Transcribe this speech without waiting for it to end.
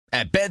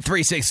At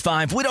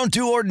Bet365, we don't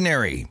do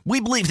ordinary. We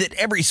believe that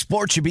every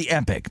sport should be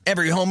epic.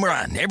 Every home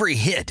run, every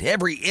hit,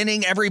 every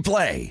inning, every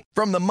play.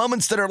 From the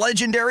moments that are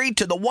legendary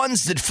to the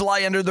ones that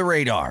fly under the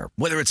radar.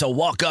 Whether it's a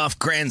walk-off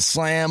grand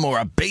slam or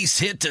a base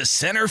hit to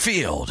center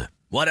field.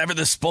 Whatever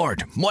the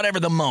sport, whatever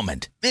the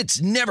moment.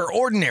 It's never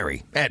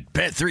ordinary at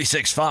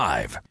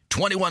Bet365.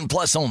 21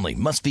 plus only.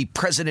 Must be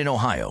present in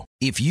Ohio.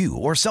 If you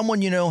or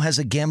someone you know has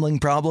a gambling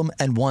problem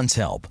and wants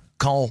help,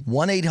 call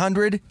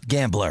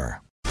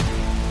 1-800-GAMBLER.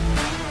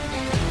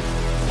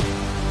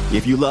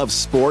 If you love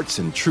sports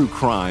and true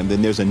crime,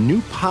 then there's a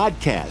new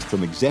podcast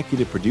from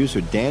executive producer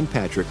Dan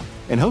Patrick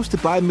and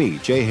hosted by me,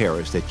 Jay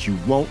Harris, that you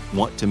won't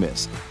want to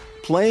miss.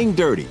 Playing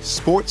Dirty: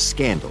 Sports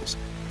Scandals.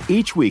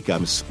 Each week,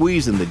 I'm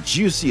squeezing the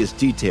juiciest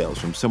details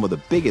from some of the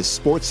biggest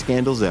sports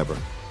scandals ever.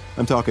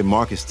 I'm talking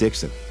Marcus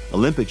Dixon,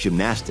 Olympic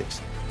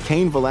gymnastics,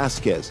 Cain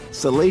Velasquez,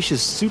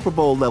 salacious Super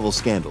Bowl-level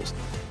scandals.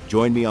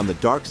 Join me on the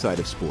dark side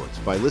of sports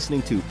by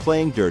listening to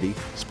Playing Dirty: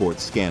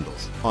 Sports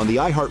Scandals on the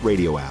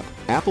iHeartRadio app,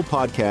 Apple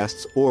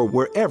Podcasts, or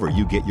wherever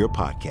you get your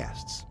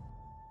podcasts.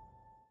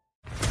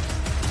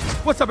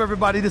 What's up,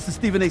 everybody? This is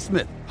Stephen A.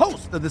 Smith,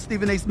 host of the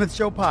Stephen A. Smith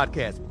Show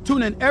podcast.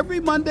 Tune in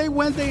every Monday,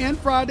 Wednesday, and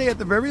Friday at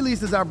the very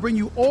least as I bring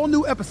you all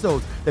new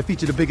episodes that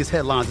feature the biggest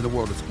headlines in the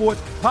world of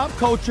sports, pop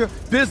culture,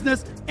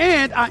 business,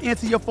 and I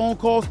answer your phone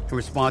calls and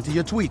respond to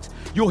your tweets.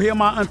 You'll hear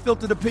my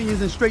unfiltered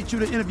opinions and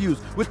straight-shooter interviews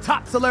with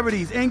top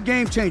celebrities and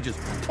game changers.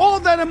 All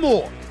that and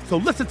more. So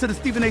listen to the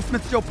Stephen A.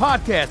 Smith Show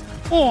podcast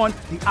on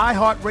the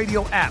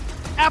iHeartRadio app,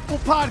 Apple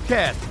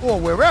Podcasts, or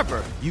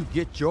wherever you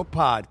get your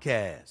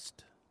podcast.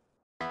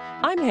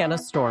 I'm Hannah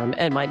Storm,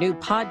 and my new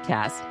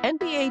podcast,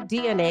 NBA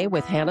DNA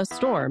with Hannah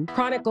Storm,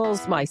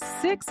 chronicles my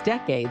 6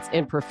 decades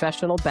in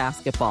professional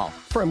basketball.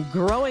 From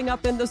growing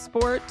up in the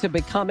sport to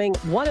becoming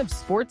one of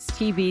sports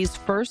TV's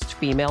first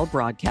female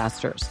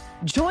broadcasters.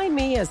 Join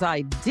me as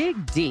I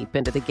dig deep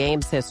into the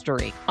game's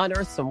history,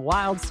 unearth some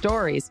wild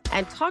stories,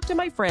 and talk to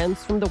my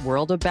friends from the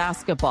world of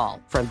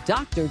basketball, from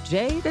Dr.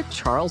 J to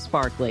Charles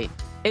Barkley.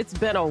 It's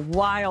been a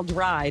wild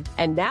ride,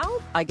 and now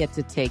I get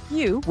to take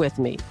you with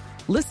me.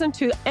 Listen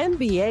to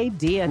NBA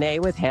DNA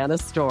with Hannah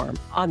Storm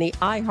on the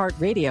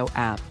iHeartRadio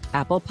app,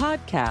 Apple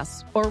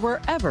Podcasts, or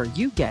wherever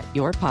you get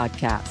your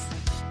podcasts.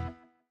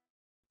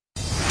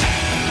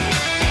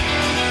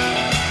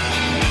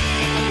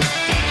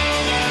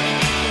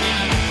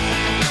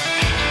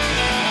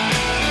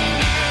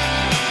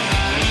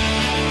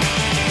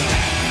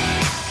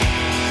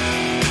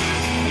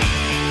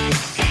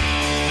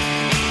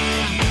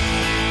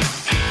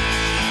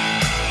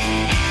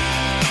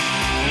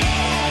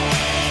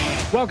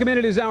 Welcome in.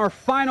 It is our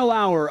final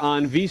hour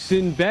on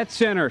VSiN Bet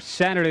Center.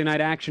 Saturday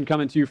night action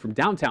coming to you from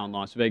downtown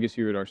Las Vegas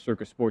here at our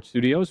Circa Sports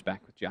Studios.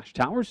 Back with Josh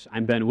Towers.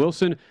 I'm Ben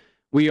Wilson.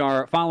 We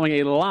are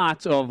following a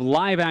lot of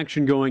live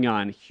action going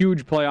on.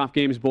 Huge playoff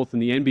games both in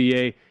the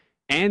NBA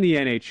and the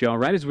NHL.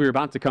 Right as we were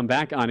about to come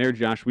back on air,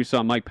 Josh, we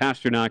saw Mike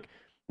Pasternak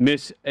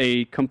miss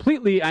a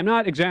completely, I'm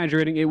not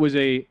exaggerating, it was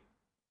a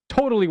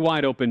totally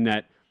wide open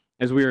net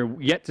as we are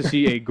yet to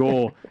see a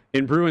goal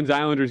in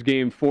Bruins-Islanders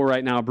game 4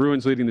 right now.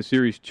 Bruins leading the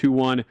series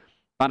 2-1.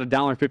 About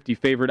 $1.50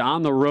 favored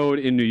on the road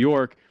in New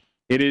York.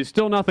 It is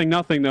still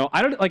 0-0 though.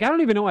 I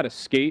don't even know how to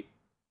skate,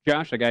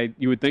 Josh.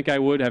 You would think I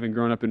would, having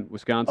grown up in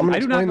Wisconsin. I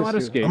do not know how to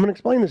skate. I'm going to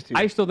explain this to you.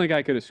 I still think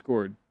I could have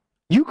scored.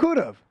 You could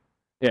have.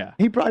 Yeah.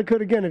 He probably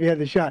could again if he had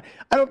the shot.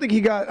 I don't think he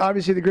got,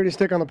 obviously, the greatest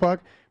stick on the puck.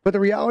 But the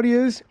reality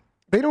is,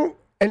 they don't,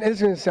 and it's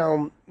going to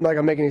sound like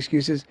I'm making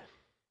excuses,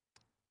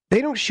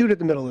 they don't shoot at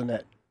the middle of the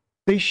net.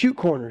 They shoot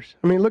corners.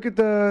 I mean, look at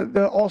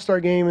the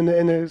All-Star game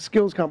and the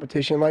skills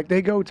competition. Like,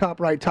 they go top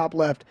right, top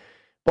left,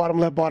 bottom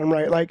left, bottom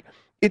right. Like,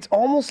 it's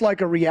almost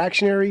like a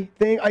reactionary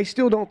thing. I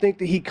still don't think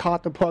that he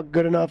caught the puck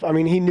good enough. I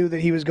mean, he knew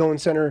that he was going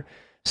center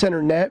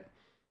net.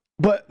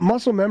 But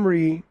muscle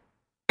memory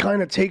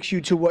kind of takes you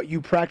to what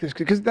you practice,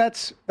 because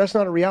that's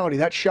not a reality.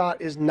 That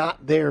shot is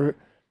not there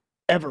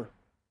ever.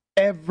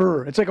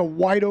 Ever. It's like a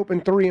wide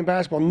open 3 in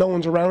basketball. No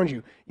one's around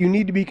you. You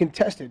need to be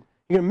contested.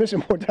 You're going to miss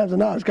it more times than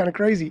not. It's kind of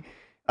crazy.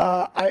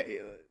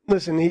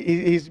 Listen,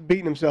 he's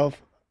beating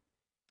himself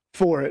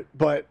for it,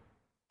 but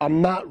I'm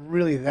not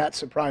really that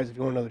surprised, if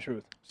you want to know the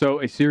truth.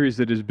 So a series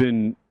that has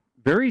been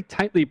very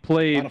tightly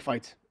played, a lot of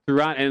fights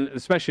throughout, and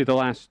especially the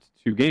last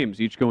 2 games,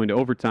 each going to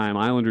overtime.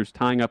 Islanders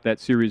tying up that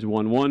series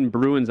 1-1.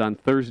 Bruins on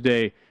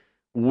Thursday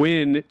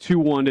win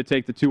 2-1 to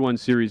take the 2-1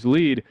 series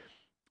lead.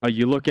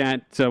 You look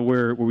at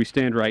where we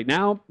stand right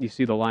now. You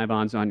see the live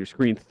odds on your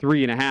screen,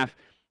 3.5,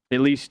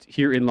 at least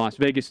here in Las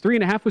Vegas.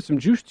 3.5 with some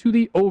juice to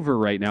the over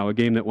right now, a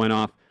game that went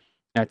off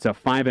at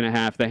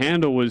 5.5. The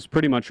handle was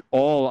pretty much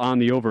all on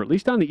the over, at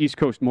least on the East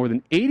Coast. More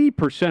than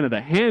 80% of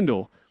the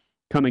handle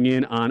coming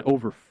in on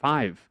over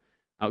 5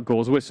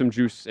 goals, with some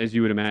juice, as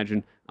you would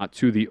imagine,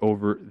 to the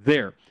over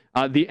there.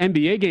 The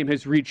NBA game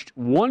has reached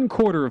 1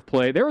 quarter of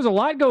play. There was a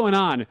lot going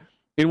on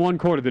in 1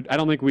 quarter that I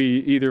don't think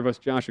either of us,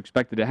 Josh,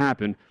 expected to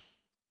happen.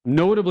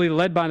 Notably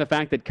led by the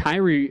fact that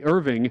Kyrie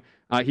Irving,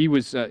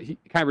 Kyrie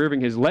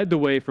Irving has led the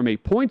way from a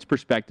points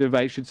perspective.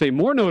 I should say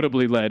more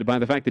notably led by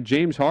the fact that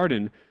James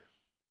Harden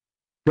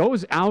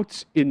goes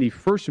out in the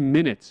first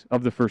minute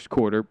of the first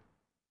quarter.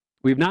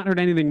 We've not heard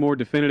anything more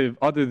definitive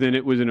other than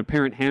it was an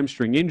apparent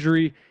hamstring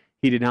injury.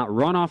 He did not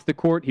run off the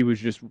court. He was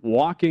just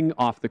walking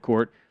off the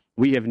court.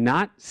 We have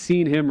not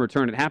seen him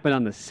return. It happened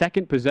on the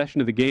second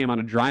possession of the game on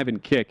a drive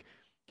and kick.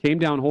 Came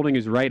down holding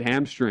his right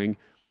hamstring.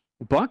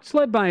 Bucks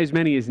led by as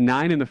many as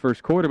 9 in the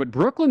first quarter, but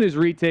Brooklyn has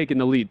retaken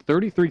the lead,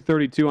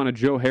 33-32 on a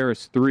Joe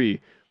Harris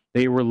 3.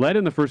 They were led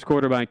in the first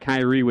quarter by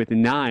Kyrie with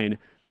 9.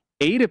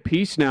 8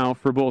 apiece now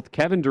for both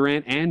Kevin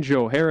Durant and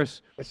Joe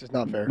Harris. This is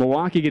not fair.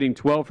 Milwaukee getting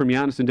 12 from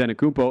Giannis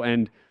Antetokounmpo,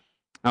 and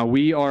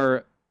we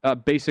are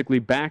basically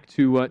back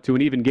to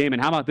an even game.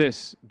 And how about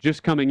this?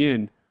 Just coming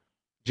in,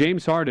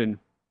 James Harden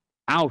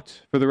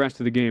out for the rest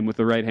of the game with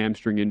the right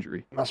hamstring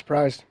injury. Not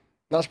surprised.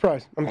 Not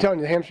surprised. I'm telling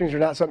you, the hamstrings are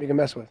not something you can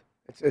mess with.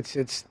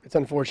 It's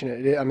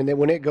unfortunate. I mean,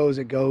 when it goes,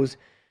 it goes.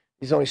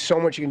 There's only so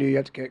much you can do. You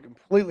have to get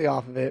completely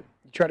off of it.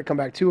 You try to come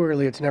back too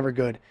early, it's never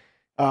good.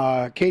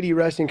 KD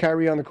resting,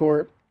 Kyrie on the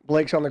court,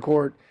 Blake's on the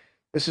court.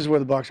 This is where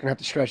the Bucks are going to have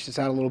to stretch this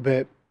out a little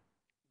bit.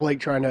 Blake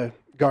trying to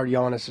guard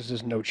Giannis, there's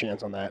just no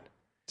chance on that.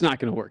 It's not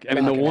going to work. I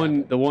mean,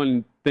 the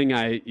one thing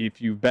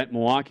if you bet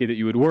Milwaukee that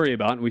you would worry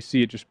about, and we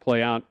see it just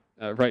play out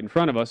right in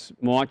front of us,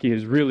 Milwaukee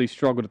has really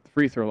struggled at the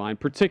free throw line,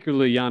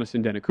 particularly Giannis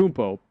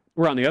Antetokounmpo.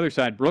 Where on the other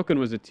side, Brooklyn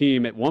was a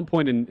team at one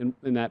point in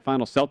that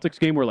final Celtics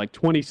game where like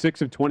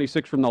 26 of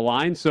 26 from the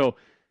line. So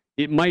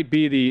it might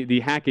be the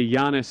hack of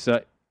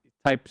Giannis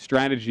type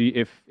strategy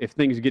if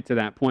things get to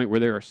that point where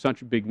there are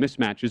such big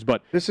mismatches.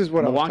 But this is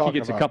what Milwaukee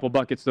gets a couple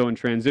buckets though in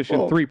transition,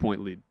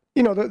 3-point lead.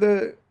 You know,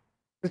 the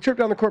trip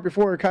down the court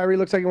before, Kyrie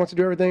looks like he wants to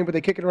do everything, but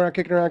they kick it around,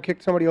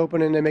 kick somebody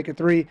open, and they make it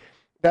 3.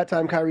 That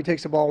time Kyrie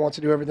takes the ball, wants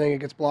to do everything. It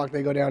gets blocked.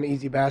 They go down,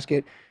 easy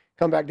basket.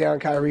 Come back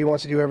down. Kyrie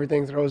wants to do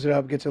everything, throws it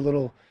up, gets a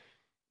little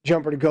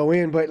jumper to go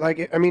in. But,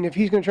 if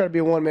he's going to try to be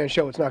a one-man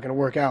show, it's not going to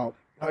work out.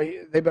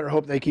 They better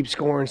hope they keep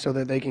scoring so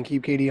that they can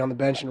keep KD on the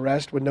bench and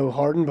rest with no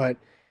Harden. But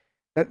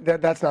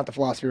that's not the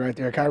philosophy right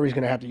there. Kyrie's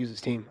going to have to use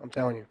his team, I'm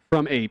telling you.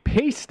 From a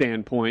pace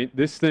standpoint,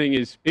 this thing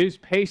is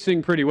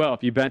pacing pretty well.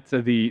 If you bet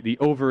the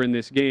over in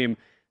this game,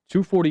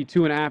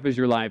 242.5 is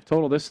your live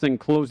total. This thing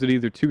closed at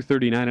either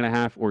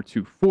 239.5 or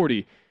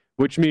 240,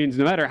 which means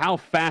no matter how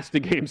fast the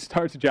game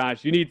starts,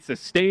 Josh, you need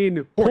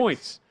sustained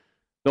points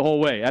the whole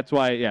way. That's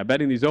why,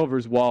 betting these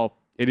overs, while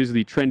it is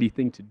the trendy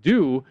thing to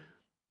do,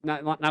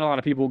 not a lot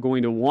of people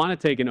going to want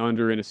to take an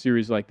under in a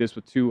series like this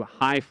with two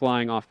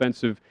high-flying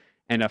offensive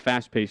and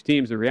fast-paced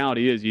teams. The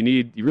reality is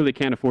you really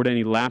can't afford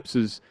any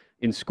lapses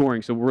in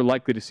scoring, so we're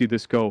likely to see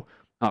this go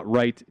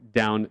right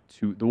down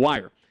to the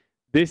wire.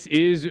 This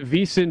is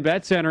VSiN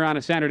Bet Center on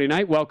a Saturday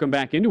night. Welcome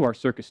back into our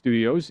Circus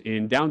Studios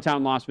in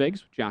downtown Las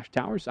Vegas with Josh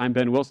Towers. I'm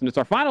Ben Wilson. It's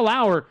our final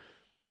hour.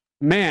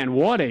 Man,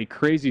 what a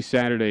crazy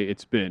Saturday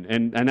it's been.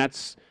 And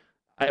that's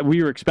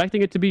we were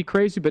expecting it to be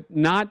crazy, but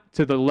not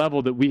to the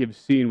level that we have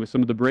seen with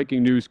some of the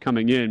breaking news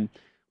coming in.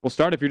 We'll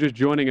start, if you're just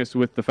joining us,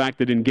 with the fact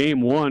that in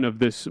Game 1 of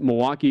this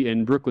Milwaukee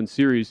and Brooklyn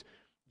series,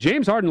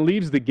 James Harden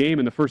leaves the game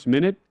in the first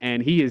minute,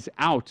 and he is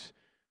out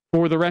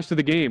for the rest of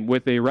the game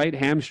with a right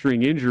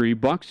hamstring injury.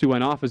 Bucks, who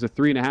went off as a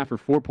 3.5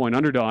 or 4-point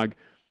underdog,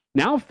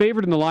 now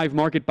favored in the live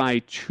market by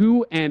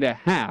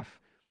 2.5,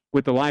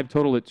 with the live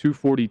total at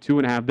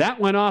 242.5. That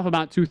went off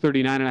about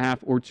 239.5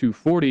 or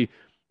 240.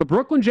 But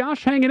Brooklyn,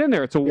 Josh, hanging in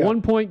there. It's a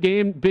 1-point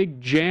game,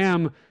 big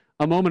jam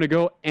a moment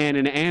ago, and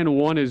an and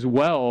one as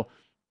well,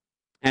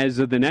 as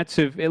the Nets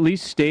have at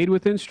least stayed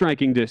within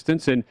striking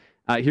distance. And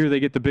here they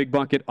get the big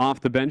bucket off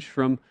the bench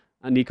from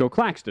Nico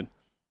Claxton.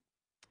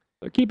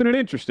 They're keeping it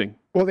interesting.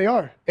 Well, they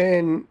are.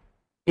 And,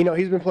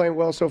 he's been playing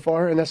well so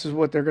far, and this is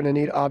what they're going to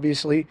need,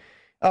 obviously.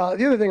 The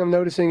other thing I'm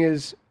noticing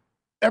is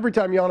every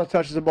time Giannis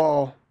touches the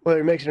ball, whether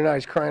he makes it or not,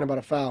 he's crying about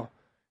a foul.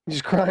 He's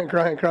just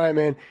crying,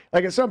 man.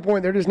 Like, at some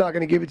point, they're just not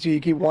going to give it to you.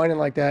 You keep whining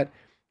like that.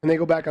 And they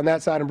go back on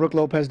that side, and Brook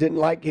Lopez didn't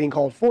like getting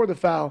called for the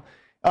foul.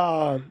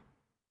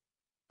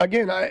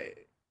 Again,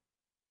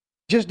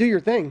 just do your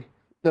thing.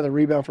 Another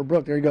rebound for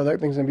Brook. There you go. That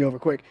thing's going to be over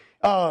quick.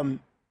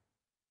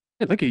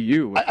 Look at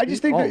you. I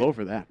just think all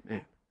over that,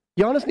 man.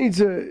 Giannis needs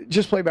to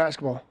just play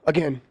basketball.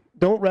 Again,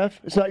 don't ref.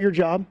 It's not your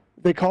job.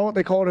 They call it.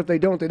 They call it. If they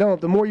don't, they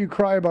don't. The more you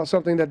cry about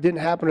something that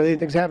didn't happen or they didn't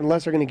think happened, the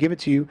less they're going to give it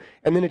to you.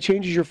 And then it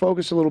changes your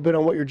focus a little bit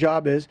on what your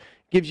job is,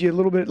 gives you a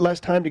little bit less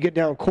time to get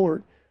down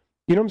court.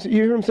 You know what I'm saying?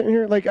 You hear what I'm saying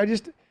here? Like,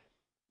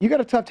 you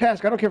got a tough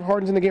task. I don't care if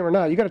Harden's in the game or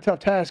not. You got a tough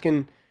task,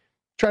 and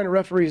trying to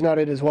referee is not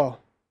it as well.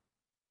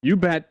 You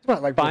bet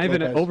like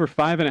over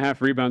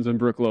 5.5 rebounds on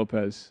Brook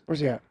Lopez. Where's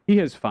he at? He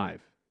has 5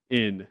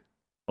 in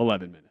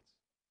 11 minutes.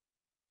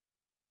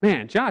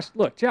 Man, Josh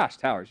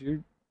Towers,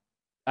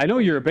 I know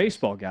you're a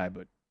baseball guy,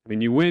 but I mean,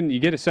 you win,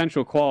 you get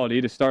essential quality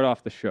to start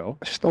off the show.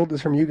 I stole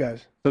this from you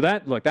guys. So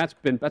that's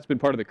been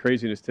part of the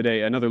craziness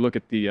today. Another look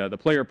at the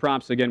player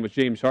props again with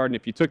James Harden.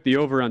 If you took the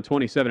over on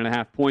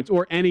 27.5 points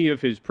or any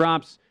of his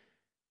props,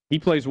 he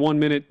plays 1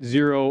 minute,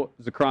 0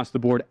 across the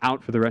board,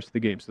 out for the rest of the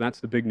game. So that's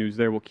the big news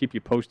there. We'll keep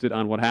you posted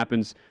on what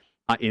happens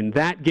in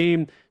that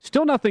game.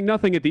 Still nothing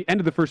at the end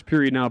of the first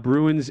period now.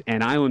 Bruins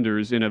and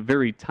Islanders in a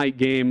very tight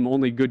game.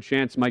 Only good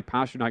chance Mike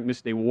Pasternak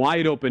missed a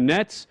wide open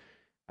net.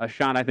 a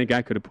shot I think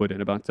I could have put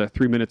in about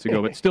 3 minutes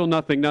ago. But still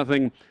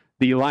nothing.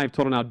 The live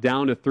total now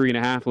down to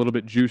 3.5, a little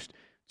bit juiced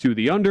to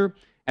the under.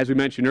 As we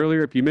mentioned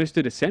earlier, if you missed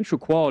it, Essential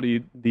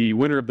Quality, the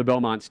winner of the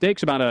Belmont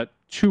Stakes, about a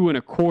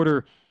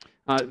 2.25.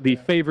 The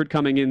favorite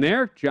coming in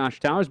there, Josh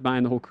Towers,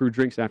 buying the whole crew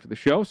drinks after the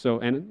show.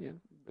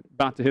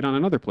 About to hit on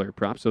another player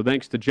prop. So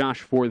thanks to Josh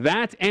for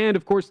that. And,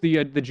 of course,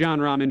 the John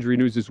Rahm injury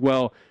news as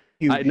well.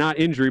 Not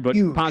injury, but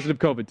positive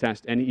COVID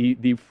test. And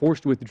the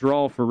forced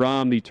withdrawal for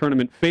Rahm, the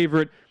tournament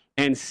favorite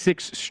and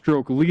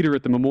 6-stroke leader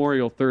at the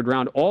Memorial third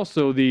round.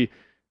 Also the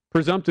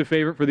presumptive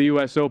favorite for the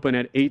U.S. Open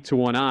at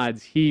 8-1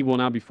 odds. He will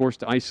now be forced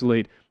to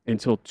isolate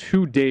until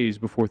 2 days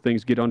before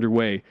things get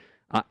underway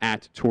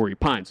at Torrey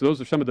Pines. So those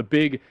are some of the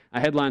big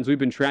headlines we've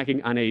been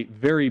tracking on a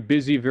very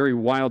busy, very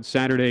wild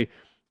Saturday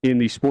in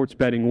the sports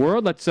betting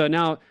world. Let's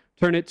now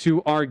turn it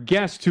to our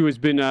guest, who has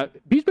been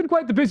he's been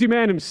quite the busy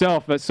man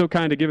himself. So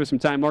kind to give us some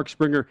time. Mark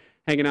Springer,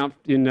 hanging out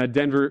in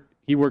Denver.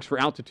 He works for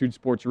Altitude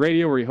Sports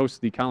Radio, where he hosts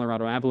the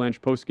Colorado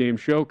Avalanche post-game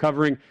show,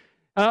 covering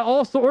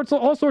all sorts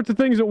of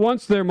things at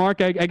once there,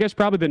 Mark. I guess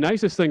probably the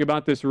nicest thing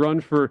about this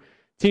run for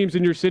teams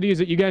in your city is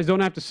that you guys don't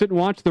have to sit and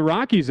watch the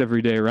Rockies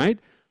every day, right?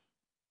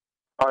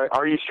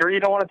 Are you sure you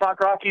don't want to talk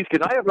Rockies?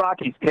 Because I have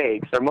Rockies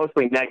takes. They're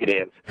mostly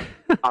negative.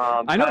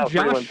 I know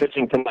Josh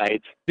pitching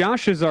tonight.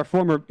 Josh is our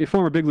former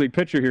big league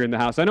pitcher here in the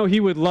house. I know he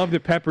would love to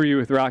pepper you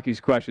with Rockies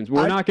questions. But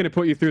we're not going to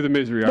put you through the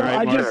misery, all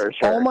right, Mark? Sure.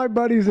 All my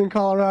buddies in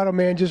Colorado,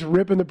 man, just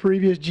ripping the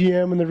previous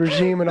GM and the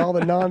regime and all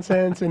the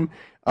nonsense. And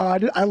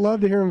I love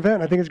to hear him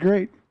vent. I think it's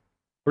great.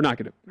 We're not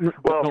going to.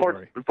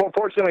 Well,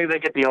 fortunately, they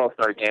get the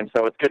All-Star game,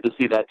 so it's good to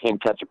see that team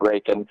catch a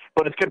break.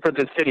 But it's good for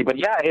this city. But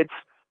yeah,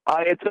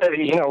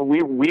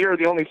 we are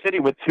the only city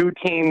with 2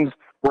 teams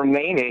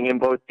remaining in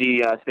both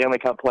the Stanley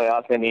Cup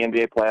playoffs and the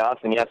NBA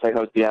playoffs. And yes, I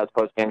host the Avs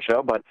post-game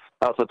show, but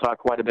I also talk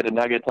quite a bit of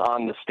Nuggets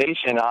on the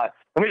station. Let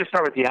me just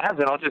start with the Avs,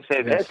 and I'll just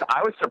say this.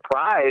 I was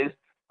surprised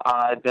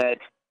that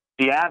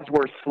the Avs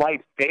were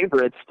slight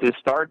favorites to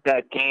start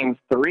that Game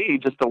 3,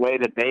 just the way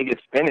that Vegas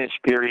finished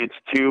periods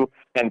 2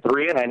 and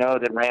 3. And I know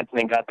that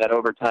Rantanen got that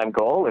overtime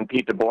goal, and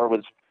Pete DeBoer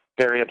was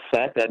very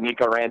upset that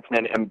Mikko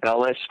Rantanen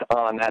embellished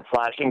on that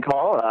slashing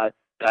call.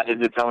 That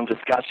is its own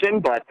discussion.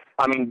 But,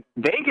 I mean,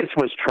 Vegas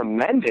was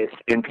tremendous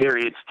in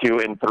periods 2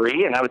 and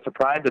 3, and I was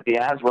surprised that the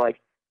Avs were like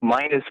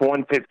minus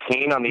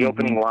 115 on the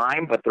opening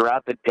line, but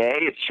throughout the day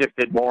it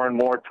shifted more and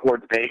more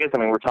towards Vegas. I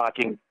mean, we're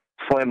talking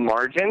slim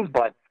margins,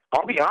 but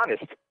I'll be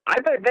honest, I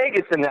bet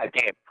Vegas in that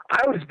game.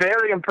 I was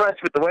very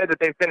impressed with the way that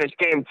they finished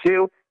Game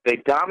 2.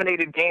 They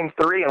dominated Game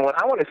 3, and what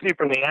I want to see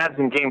from the Avs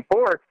in Game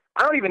 4,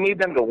 I don't even need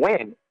them to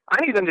win.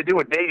 I need them to do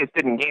what Vegas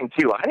did in Game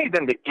 2. I need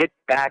them to get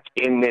back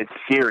in this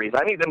series.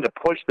 I need them to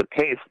push the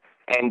pace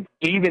and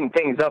even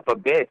things up a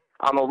bit.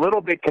 I'm a little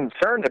bit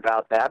concerned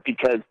about that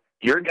because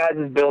your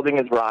guys' building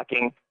is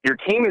rocking. Your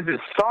team is as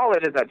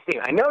solid as I've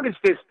seen. I noticed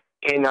this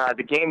in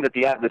the game that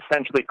the Avs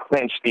essentially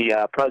clinched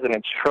the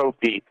President's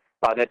Trophy,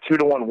 that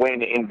 2-1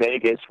 win in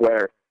Vegas,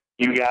 where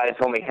you guys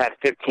only had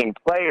 15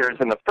 players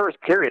in the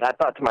first period. I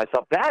thought to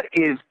myself, that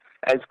is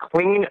as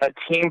clean a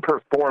team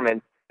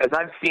performance as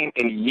I've seen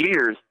in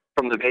years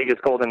from the Vegas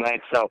Golden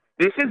Knights. So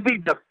this is the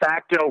de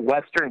facto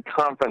Western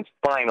Conference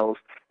Finals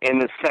in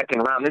the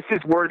second round. This is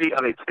worthy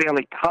of a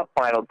Stanley Cup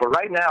Finals. But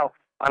right now,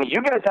 I mean,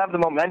 you guys have the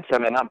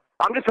momentum, and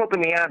I'm just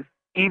hoping the Avs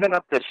even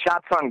up the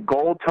shots on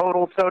goal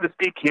total, so to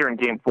speak, here in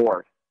Game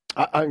 4.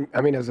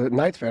 I mean, as a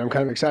Knights fan, I'm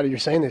kind of excited you're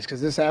saying this because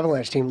this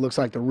Avalanche team looks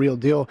like the real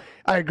deal.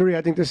 I agree.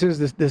 I think this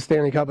is the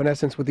Stanley Cup in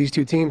essence with these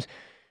two teams.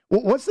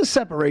 What's the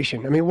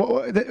separation? I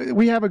mean,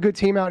 we have a good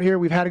team out here.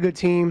 We've had a good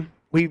team.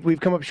 We've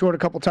come up short a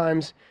couple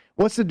times.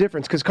 What's the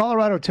difference? Because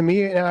Colorado, to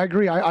me, and I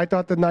agree, I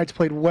thought the Knights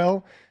played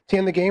well to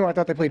end the game. I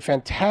thought they played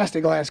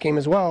fantastic last game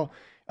as well.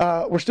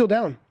 We're still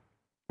down.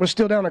 We're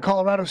still down, and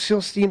Colorado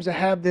still seems to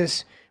have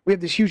this. We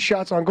have this huge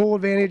shots on goal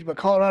advantage, but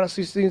Colorado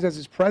still seems as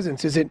its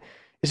presence. Is it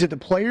the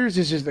players?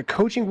 Is it the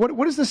coaching?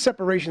 What is the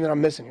separation that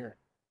I'm missing here?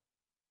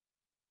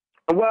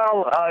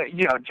 Well,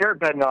 Jared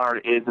Bednar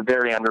is a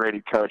very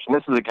underrated coach, and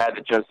this is a guy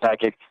that Joe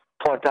Sakic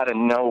plucked out of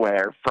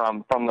nowhere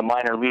from the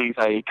minor leagues.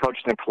 He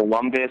coached in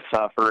Columbus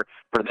for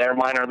their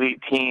minor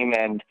league team,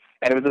 and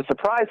it was a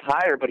surprise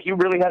hire, but he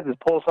really has his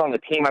pulse on the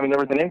team. I mean, there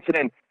was an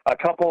incident a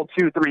couple,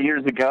 2-3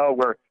 years ago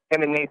where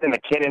him and Nathan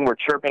MacKinnon were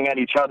chirping at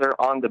each other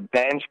on the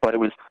bench, but it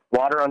was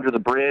water under the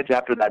bridge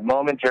after that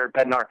moment. Jared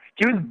Bednar,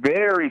 he was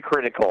very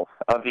critical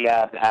of the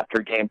Avs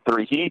after Game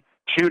 3. He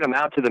chewed him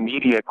out to the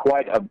media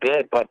quite a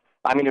bit, but,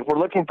 I mean, if we're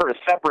looking for a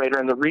separator,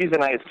 and the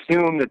reason I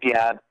assume that the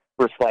Avs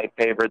were slight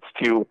favorites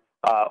to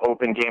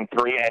open Game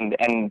 3,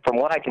 and from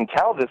what I can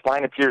tell, this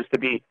line appears to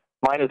be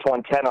minus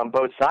 110 on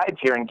both sides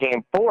here in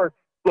Game 4.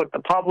 Look, the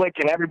public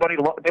and everybody,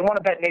 they want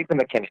to bet Nathan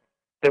MacKinnon.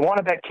 They want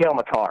to bet Cale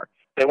Makar.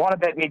 They want to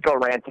bet Mikko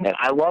Rantanen.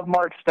 I love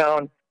Mark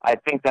Stone. I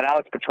think that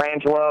Alex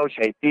Pietrangelo,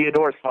 Shea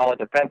Theodore, solid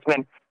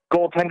defenseman.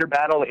 Goaltender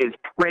battle is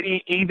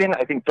pretty even.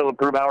 I think Philip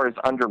Grubauer is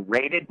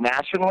underrated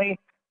nationally.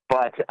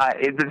 But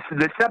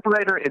the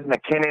separator is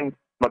MacKinnon,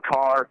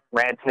 Makar,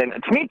 Rantanen.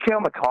 To me,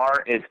 Cale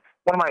Makar is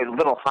one of my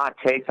little hot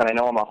takes, and I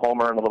know I'm a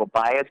homer and a little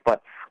biased,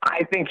 but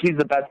I think he's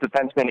the best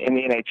defenseman in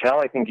the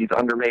NHL. I think he's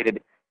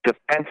underrated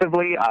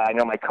defensively. I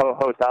know my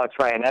co-host Alex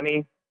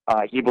Ryanemi,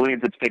 he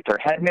believes it's Victor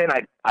Hedman.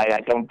 I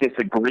don't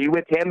disagree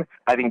with him.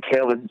 I think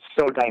Cale is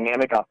so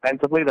dynamic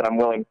offensively that I'm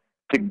willing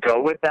to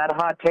go with that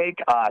hot take.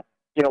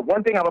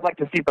 One thing I would like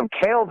to see from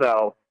Cale,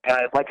 though,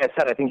 and like I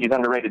said, I think he's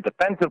underrated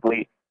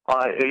defensively.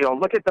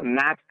 Look at the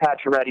Max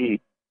Pacioretty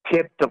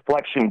tip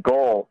deflection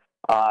goal,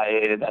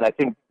 and I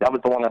think that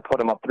was the one that put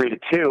him up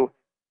 3-2.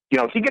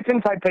 He gets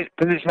inside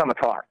position on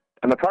Makar,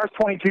 and Makar's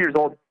 22 years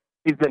old.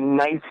 He's the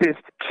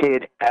nicest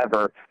kid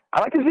ever. I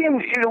like to see him,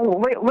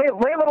 lay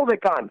a little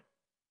dick on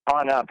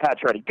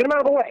Pacioretty. Get him out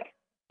of the way.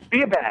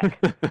 Be a bag.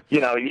 You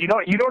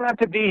don't have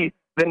to be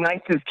the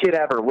nicest kid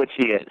ever, which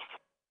he is.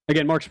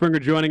 Again, Mark Springer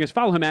joining us.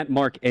 Follow him at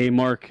Mark A.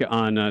 Mark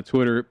on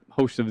Twitter,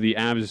 host of the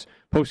Avs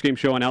postgame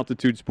show on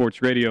Altitude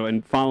Sports Radio,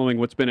 and following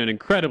what's been an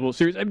incredible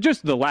series.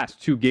 Just the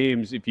last two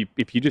games, if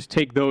you just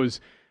take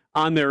those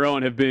on their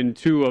own, have been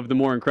two of the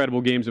more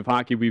incredible games of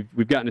hockey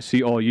we've gotten to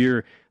see all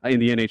year in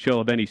the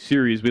NHL of any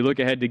series. We look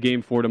ahead to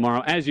Game 4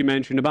 tomorrow, as you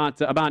mentioned,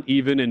 about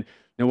even, and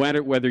no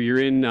matter whether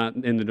you're in the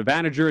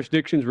Nevada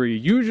jurisdictions where you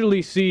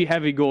usually see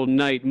heavy Golden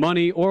Knight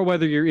money, or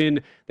whether you're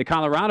in the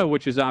Colorado,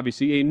 which is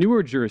obviously a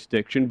newer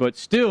jurisdiction, but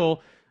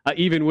still,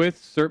 even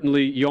with,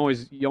 certainly you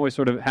always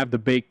sort of have the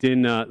baked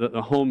in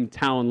the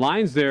hometown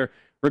lines there.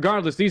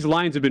 Regardless, these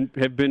lines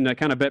have been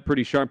kind of bet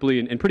pretty sharply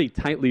and pretty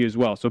tightly as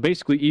well. So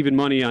basically, even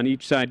money on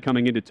each side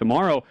coming into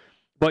tomorrow.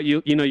 But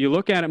you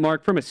look at it,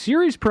 Mark, from a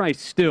series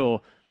price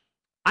still.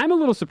 I'm a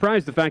little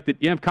surprised the fact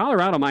that you have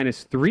Colorado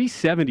minus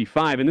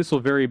 375, and this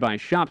will vary by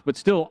shops, but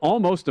still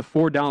almost a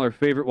 $4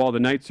 favorite, while the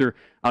Knights are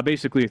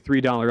basically a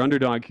 $3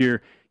 underdog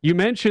here. You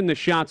mentioned the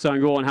shots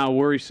on goal and how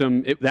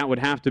worrisome that would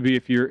have to be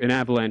if you're an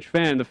Avalanche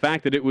fan. The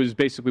fact that it was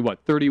basically,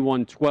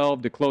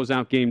 31-12 to close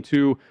out Game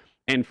 2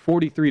 and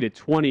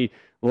 43-20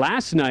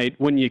 last night.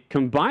 When you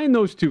combine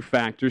those two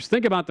factors,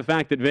 think about the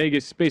fact that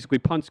Vegas basically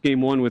punts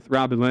Game 1 with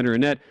Robin Lehner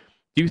and net.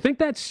 Do you think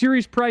that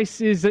series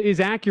price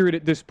is accurate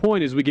at this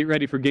point as we get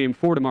ready for Game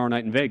 4 tomorrow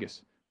night in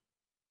Vegas?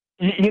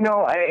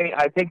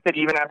 I think that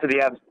even after the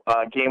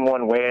Avs Game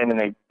 1 win,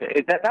 and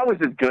that was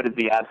as good as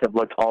the Avs have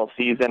looked all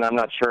season. I'm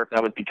not sure if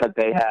that was because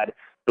they had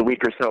the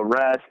week or so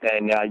rest,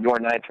 and your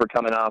Knights were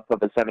coming off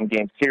of a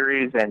 7-game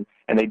series, and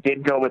they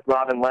did go with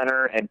Robin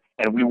Lehner, and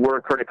we were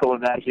critical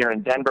of that here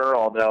in Denver,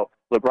 although,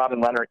 look,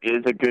 Robin Lehner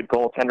is a good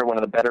goaltender, one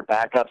of the better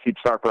backups. He'd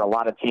start for a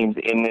lot of teams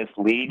in this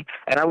league.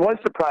 And I was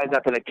surprised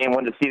after that Game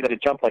 1 to see that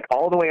it jumped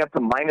all the way up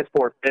to minus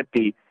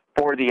 450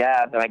 for the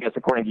Avs, and I guess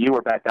according to you,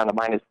 we're back down to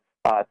minus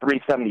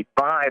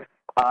 375.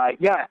 I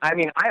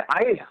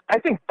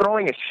think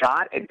throwing a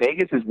shot at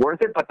Vegas is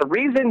worth it, but the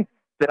reason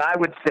that I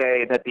would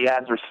say that the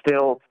Avs are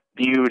still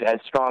viewed as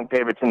strong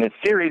favorites in this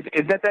series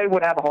is that they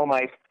would have a home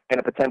ice in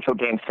a potential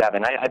Game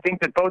 7. I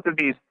think that both of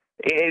these,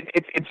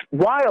 it's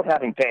wild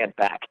having fans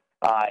back,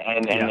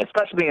 and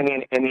especially in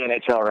the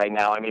NHL right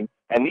now. I mean,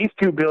 and these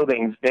two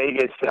buildings,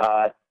 Vegas,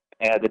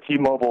 the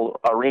T-Mobile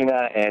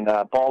Arena and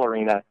Ball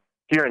Arena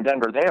here in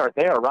Denver, they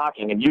are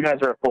rocking, and you guys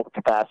are at full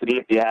capacity.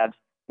 If the Avs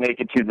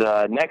make it to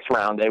the next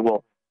round, they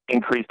will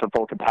increase to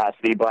full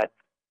capacity. But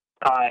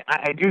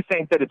I do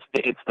think that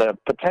it's the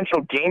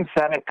potential Game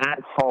 7 at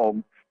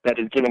home that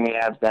is giving the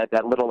Avs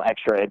that little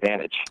extra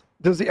advantage.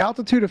 Does the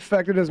altitude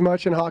affect it as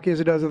much in hockey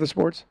as it does other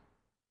sports?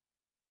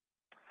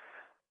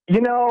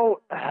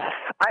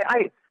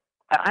 I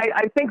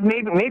think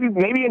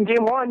maybe in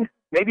Game 1,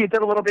 maybe it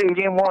did a little bit in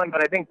Game 1,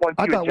 but I think once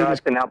you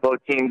adjust, and now both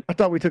teams. I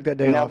thought we took that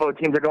day now off. Both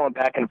teams are going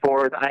back and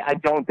forth. I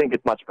don't think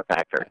it's much of a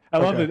factor. I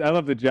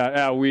love the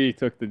job. We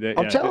took the day.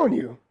 I'm telling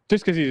you.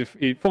 Just because he's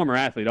a former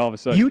athlete, all of a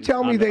sudden. You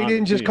tell me they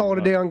didn't just call it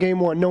a day on Game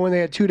 1, knowing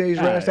they had 2 days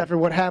rest after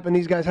what happened.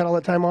 These guys had all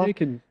that time off. You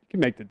can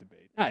make the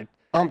debate.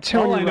 I'm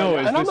telling you,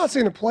 and I'm not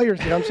saying the players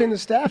did. I'm saying the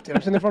staff did.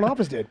 I'm saying the front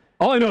office did.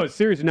 All I know is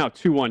series is now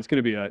 2-1. It's going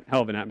to be a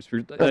hell of an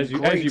atmosphere. As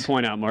you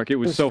point out, Mark, it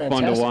was so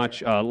fun to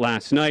watch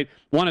last night.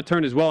 Want to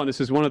turn as well, and this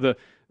is one of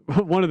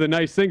the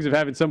nice things of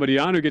having somebody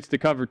on who gets to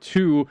cover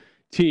two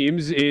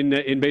teams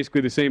in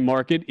basically the same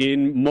market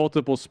in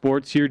multiple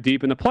sports here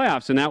deep in the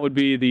playoffs, and that would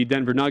be the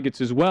Denver Nuggets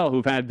as well,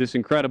 who've had this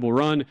incredible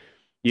run.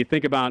 You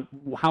think about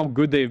how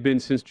good they've been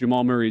since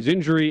Jamal Murray's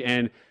injury,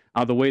 and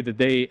the way that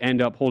they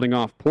end up holding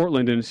off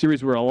Portland in a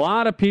series where a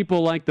lot of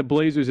people like the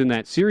Blazers in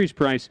that series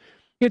price.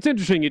 It's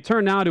interesting. You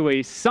turn now to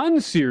a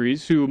Suns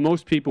series, who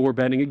most people were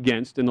betting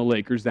against in the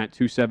Lakers, that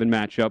 2-7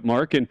 matchup,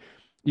 Mark, and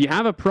you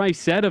have a price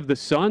set of the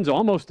Suns,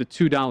 almost a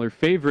 $2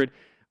 favorite.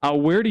 How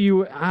do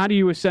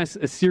you assess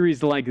a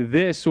series like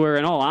this, where,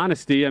 in all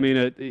honesty, I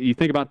mean, you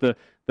think about the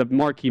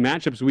marquee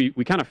matchups,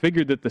 we kind of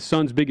figured that the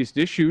Suns' biggest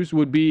issues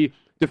would be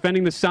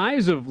defending the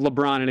size of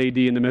LeBron and AD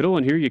in the middle,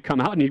 and here you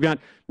come out and you've got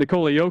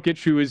Nikola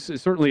Jokic, who is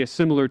certainly a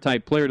similar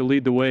type player, to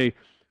lead the way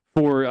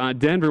for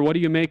Denver. What do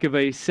you make of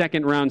a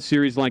second-round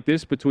series like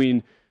this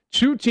between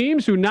two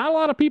teams who not a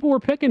lot of people were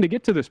picking to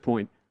get to this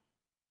point?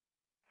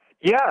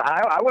 Yeah,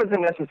 I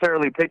wasn't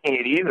necessarily picking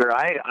it either.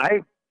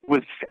 I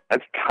was a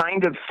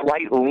kind of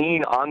slight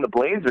lean on the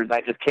Blazers.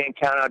 I just can't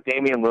count out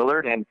Damian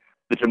Lillard, and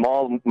the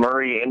Jamal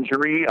Murray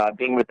injury,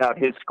 being without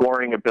his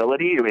scoring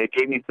ability, it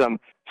gave me some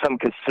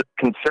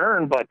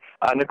concern. But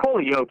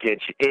Nikola Jokic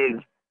is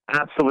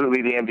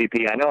absolutely the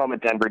MVP. I know I'm a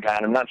Denver guy,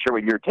 and I'm not sure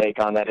what your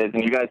take on that is.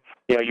 And you guys,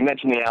 you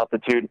mentioned the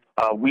altitude.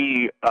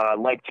 We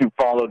like to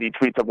follow the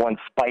tweets of one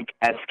Spike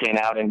Eskin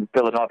out in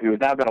Philadelphia, who's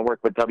now going to work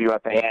with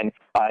WFAN.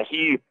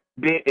 He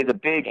is a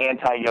big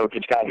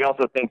anti-Jokic guy. He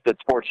also thinks that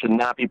sports should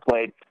not be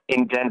played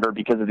in Denver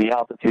because of the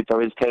altitude, so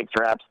his takes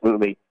are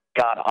absolutely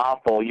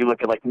god-awful. You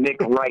look at, like,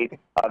 Nick Wright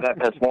of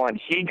FS1.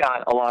 He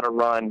got a lot of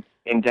run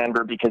in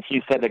Denver because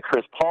he said that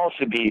Chris Paul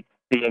should be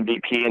the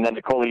MVP and then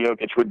Nikola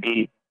Jokic would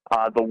be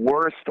the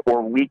worst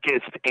or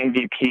weakest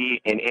MVP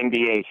in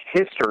NBA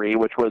history,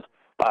 which was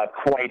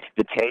quite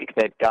the take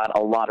that got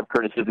a lot of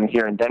criticism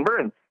here in Denver.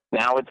 And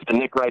now it's the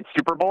Nick Wright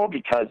Super Bowl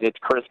because it's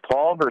Chris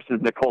Paul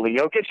versus Nikola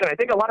Jokic. And I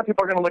think a lot of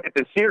people are going to look at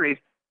this series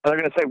and they're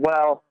going to say,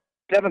 well,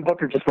 Devin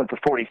Booker just went for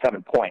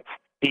 47 points.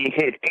 He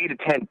hit 8 of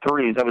 10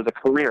 threes. That was a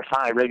career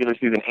high regular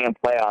season and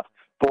playoffs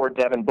for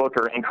Devin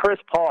Booker. And Chris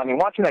Paul, I mean,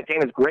 watching that game,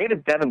 as great as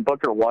Devin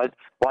Booker was,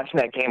 watching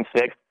that Game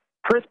 6,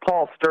 Chris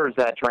Paul stirs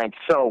that drink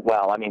so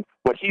well. I mean,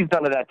 what he's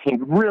done to that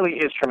team really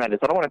is tremendous.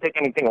 I don't want to take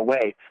anything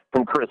away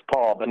from Chris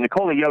Paul, but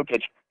Nikola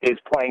Jokic is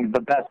playing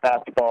the best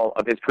basketball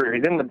of his career.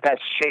 He's in the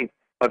best shape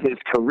of his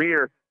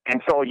career.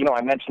 And so,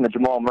 I mentioned the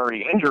Jamal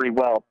Murray injury.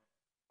 Well,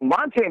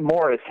 Monte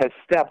Morris has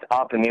stepped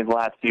up in these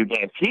last few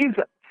games. He's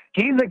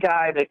a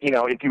guy that,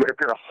 if you're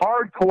a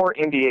hardcore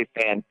NBA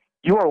fan,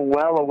 you are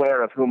well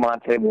aware of who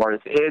Monte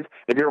Morris is.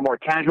 If you're a more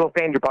casual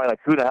fan, you're probably like,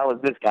 who the hell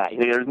is this guy?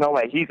 There's no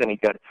way he's any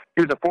good.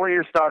 He was a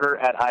 4-year starter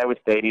at Iowa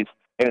State. He's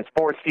in his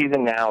 4th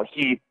season now.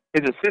 His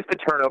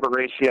assist-to-turnover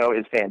ratio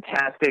is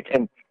fantastic,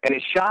 and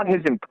his shot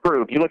has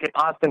improved. You look at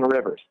Austin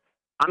Rivers.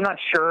 I'm not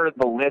sure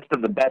the list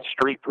of the best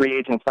street free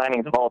agent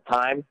signings of all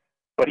time,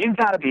 but he's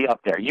got to be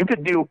up there. You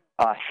could do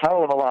a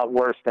hell of a lot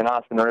worse than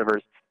Austin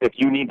Rivers if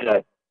you need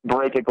to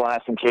break a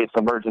glass in case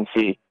of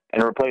emergency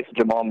and replace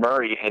Jamal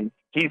Murray. And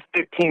he's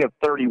 15 of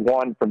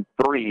 31 from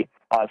 3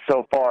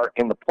 so far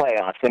in the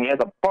playoffs. And he has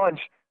a bunch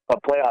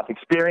of playoff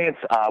experience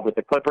with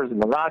the Clippers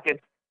and the Rockets.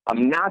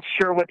 I'm not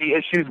sure what the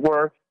issues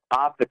were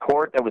off the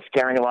court that was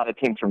scaring a lot of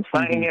teams from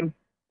signing him.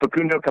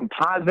 Facundo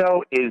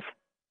Campazzo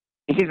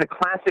he's a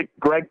classic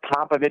Greg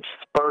Popovich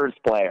Spurs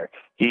player.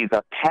 He's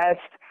a pest.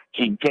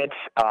 He gets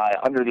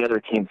under the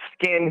other team's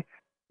skin.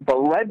 But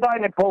led by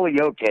Nikola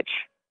Jokic,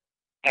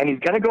 and he's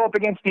going to go up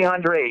against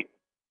DeAndre,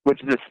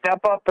 which is a step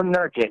up from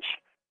Nurkic.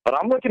 But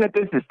I'm looking at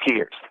this as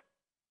tiers.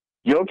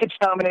 Jokic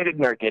dominated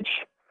Nurkic.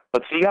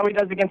 Let's see how he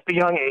does against the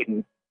young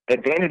Ayton.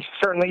 Advantage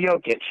certainly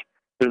Jokic.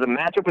 There's a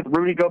matchup with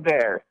Rudy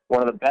Gobert,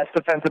 one of the best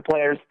defensive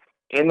players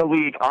in the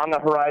league on the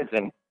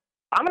horizon.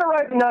 I'm going to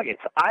ride the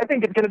Nuggets. I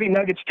think it's going to be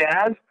Nuggets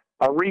Jazz,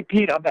 a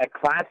repeat of that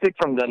classic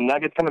from the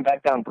Nuggets coming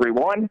back down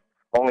 3-1.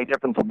 Only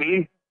difference will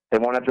be they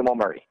won't have Jamal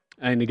Murray.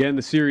 And again,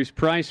 the series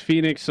price,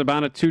 Phoenix,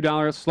 about a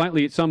 $2,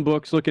 slightly at some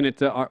books. Looking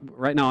at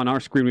right now on our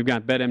screen, we've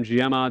got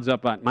BetMGM odds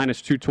up at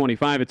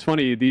 -225. It's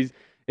funny,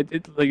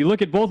 you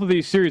look at both of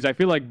these series, I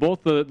feel like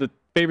both the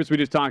favorites we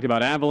just talked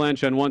about,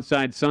 Avalanche on one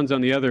side, Suns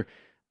on the other,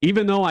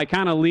 even though I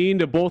kind of lean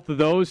to both of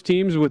those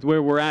teams with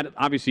where we're at,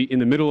 obviously in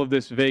the middle of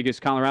this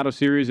Vegas-Colorado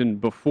series and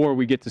before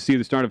we get to see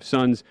the start of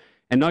Suns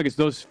and Nuggets,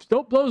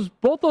 both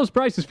those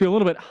prices feel a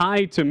little bit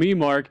high to me,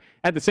 Mark.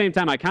 At the same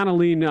time, I kind of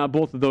lean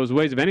both of those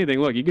ways. If anything,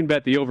 look, you can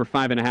bet the over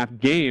 5.5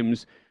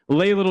 games,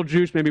 lay a little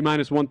juice, maybe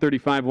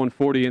 -135,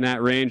 140 in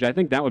that range. I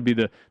think that would be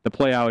the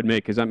play I would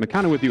make because I'm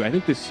kind of with you. I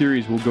think this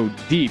series will go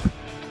deep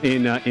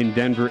in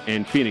Denver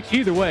and Phoenix.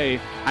 Either way,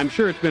 I'm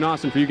sure it's been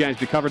awesome for you guys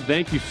to cover.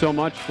 Thank you so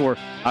much for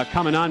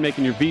coming on,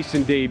 making your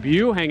VSiN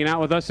debut, hanging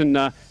out with us,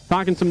 and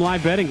talking some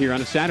live betting here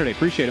on a Saturday.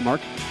 Appreciate it, Mark.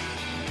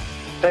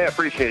 Hey, I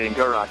appreciate it. And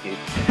go Rockies.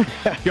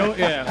 Go,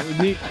 yeah.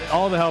 We need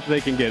all the help they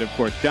can get, of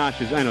course. I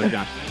know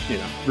Josh is,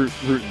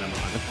 rooting them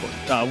on, of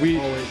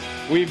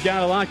course. We've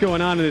got a lot going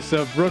on in this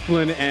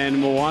Brooklyn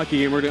and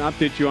Milwaukee, and we're going to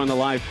update you on the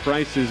live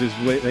prices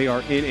as they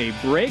are in a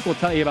break. We'll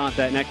tell you about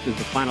that next as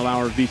the final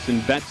hour of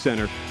VSiN Bet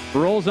Center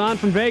rolls on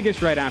from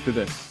Vegas right after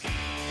this.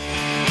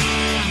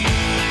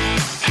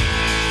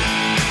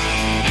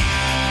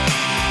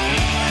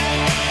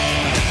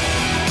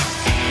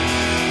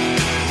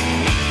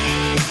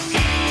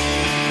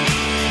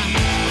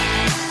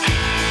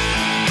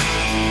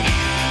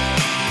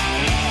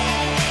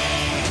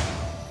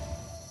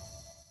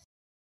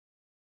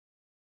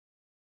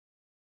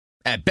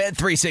 At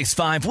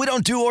Bet365, we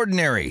don't do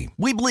ordinary.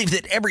 We believe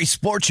that every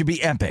sport should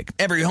be epic.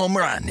 Every home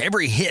run,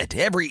 every hit,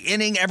 every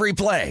inning, every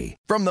play.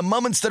 From the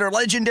moments that are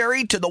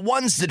legendary to the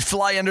ones that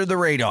fly under the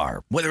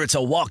radar. Whether it's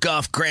a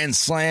walk-off grand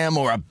slam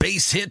or a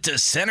base hit to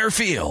center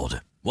field.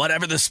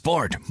 Whatever the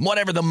sport,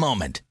 whatever the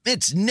moment.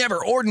 It's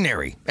never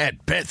ordinary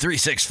at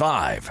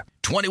Bet365.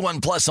 21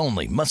 plus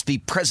only. Must be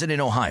present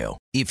in Ohio.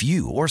 If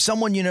you or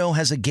someone you know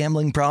has a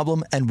gambling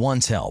problem and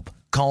wants help,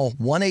 call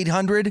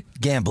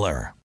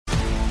 1-800-GAMBLER.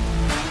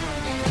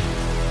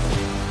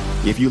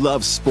 If you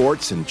love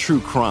sports and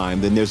true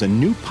crime, then there's a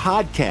new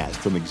podcast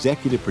from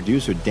executive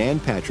producer Dan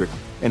Patrick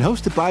and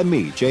hosted by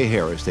me, Jay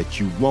Harris,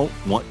 that you won't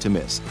want to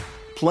miss.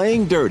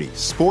 Playing Dirty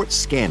Sports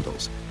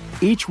Scandals.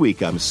 Each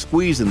week, I'm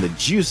squeezing the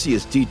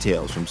juiciest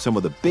details from some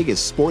of the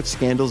biggest sports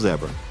scandals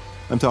ever.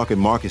 I'm talking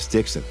Marcus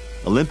Dixon,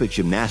 Olympic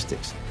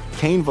gymnastics,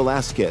 Cain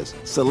Velasquez,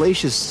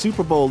 salacious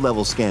Super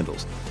Bowl-level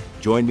scandals.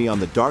 Join me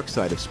on the dark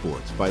side of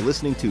sports by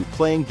listening to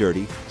Playing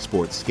Dirty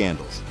Sports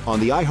Scandals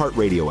on the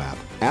iHeartRadio app,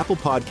 Apple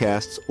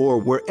Podcasts, or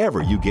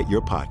wherever you get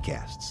your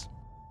podcasts.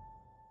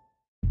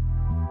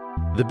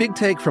 The Big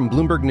Take from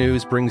Bloomberg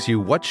News brings you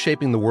what's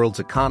shaping the world's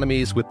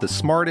economies with the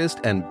smartest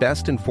and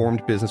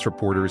best-informed business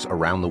reporters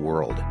around the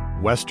world.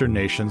 Western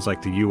nations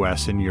like the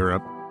U.S. and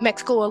Europe.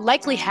 Mexico will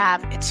likely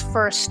have its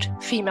first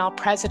female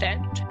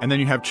president. And then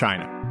you have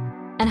China.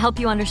 And help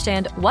you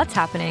understand what's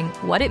happening,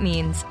 what it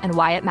means, and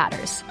why it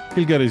matters.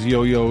 He'll get his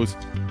yo-yos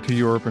to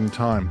Europe in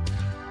time.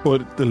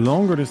 But the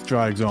longer this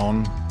drags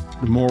on,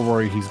 the more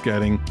worried he's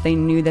getting. They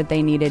knew that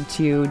they needed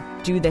to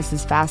do this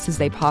as fast as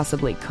they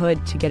possibly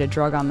could to get a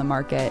drug on the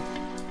market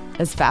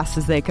as fast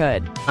as they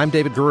could. I'm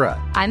David Gura.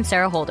 I'm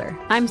Sarah Holder.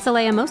 I'm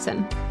Saleha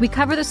Mohsen. We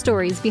cover the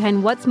stories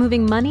behind what's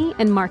moving money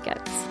and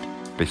markets.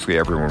 Basically,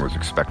 everyone was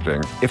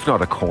expecting, if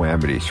not a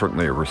calamity,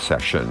 certainly a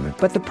recession.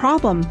 But the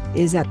problem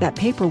is that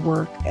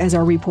paperwork, as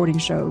our reporting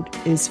showed,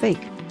 is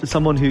fake. As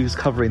someone who's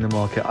covering the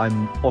market,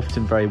 I'm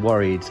often very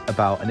worried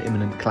about an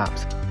imminent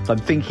collapse. So I'm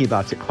thinking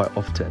about it quite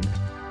often.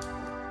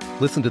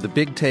 Listen to The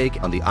Big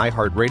Take on the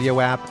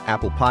iHeartRadio app,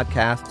 Apple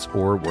Podcasts,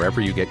 or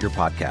wherever you get your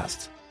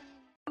podcasts.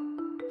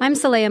 I'm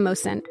Saleha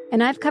Mohsen,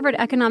 and I've covered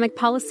economic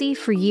policy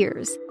for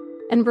years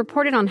and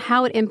reported on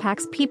how it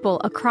impacts people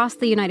across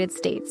the United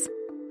States.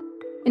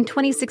 In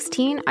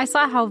 2016, I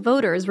saw how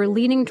voters were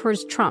leaning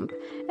towards Trump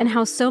and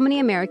how so many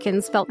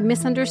Americans felt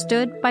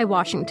misunderstood by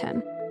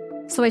Washington.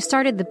 So I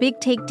started The Big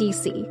Take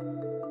DC.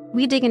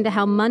 We dig into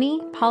how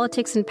money,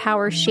 politics, and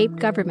power shape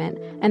government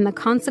and the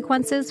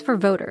consequences for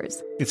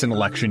voters. It's an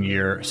election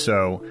year,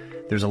 so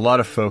there's a lot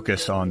of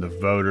focus on the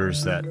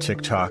voters that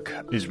TikTok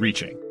is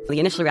reaching. The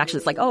initial reaction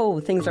is like, oh,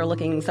 things are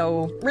looking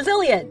so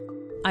resilient.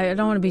 I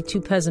don't want to be too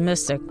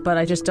pessimistic, but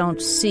I just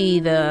don't see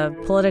the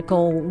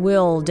political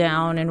will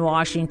down in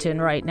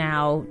Washington right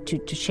now to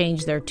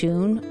change their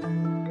tune.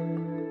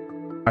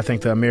 I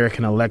think the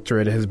American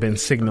electorate has been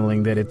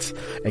signaling that it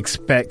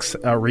expects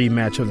a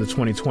rematch of the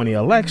 2020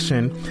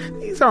 election.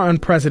 These are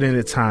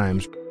unprecedented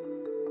times.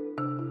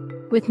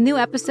 With new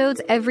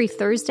episodes every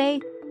Thursday,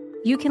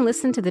 you can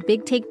listen to The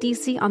Big Take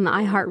DC on the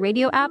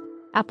iHeartRadio app,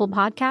 Apple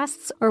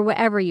Podcasts, or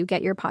wherever you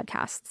get your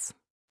podcasts.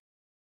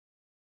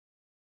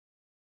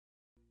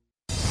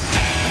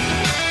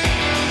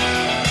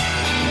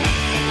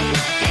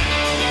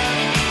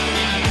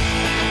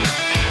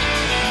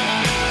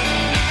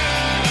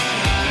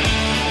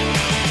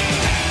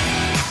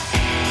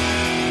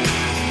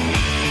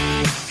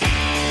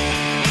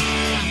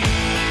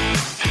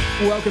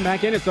 Welcome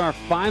back in. It's our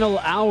final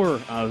hour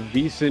of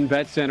VSiN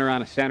Bet Center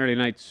on a Saturday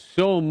night.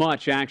 So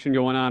much action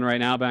going on right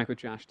now. Back with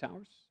Josh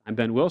Towers. I'm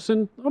Ben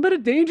Wilson. A little bit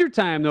of danger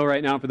time, though,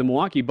 right now for the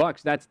Milwaukee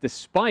Bucks. That's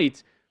despite,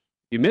 if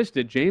you missed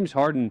it, James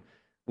Harden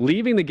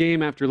leaving the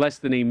game after less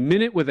than a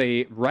minute with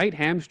a right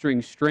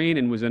hamstring strain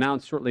and was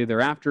announced shortly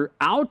thereafter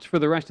out for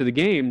the rest of the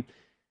game.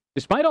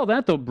 Despite all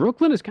that, though,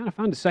 Brooklyn has kind of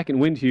found a second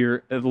wind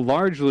here,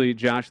 largely,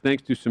 Josh,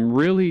 thanks to some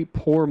really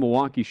poor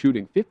Milwaukee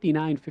shooting.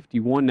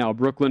 59-51 now,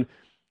 Brooklyn.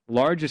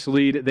 Largest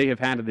lead they have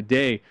had of the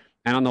day.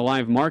 And on the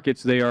live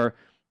markets, they are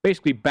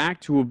basically back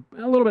to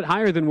a little bit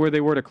higher than where they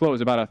were to close,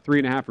 about a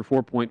 3.5 or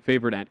 4 point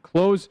favorite at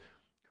close.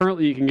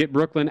 Currently, you can get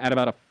Brooklyn at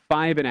about a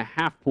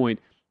 5.5 point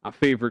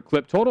favorite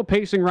clip. Total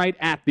pacing right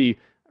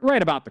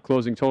about the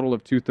closing total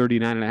of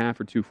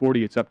 239.5 or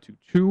 240. It's up to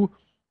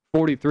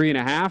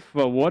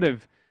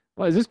 243.5.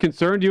 Has this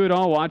concerned you at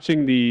all,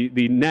 watching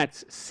the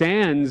Nets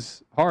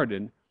sans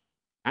Harden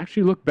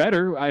actually look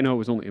better? I know it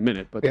was only a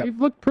minute, but they've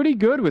looked pretty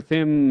good with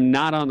him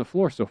not on the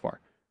floor so far.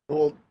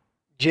 Well,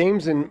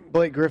 James and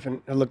Blake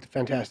Griffin have looked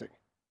fantastic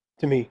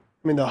to me.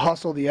 I mean, the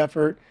hustle, the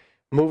effort,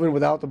 moving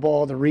without the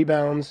ball, the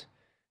rebounds.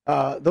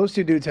 Those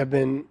two dudes have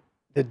been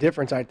the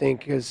difference, I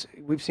think, because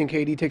we've seen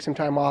KD take some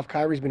time off.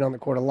 Kyrie's been on the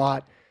court a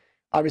lot.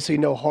 Obviously,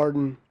 no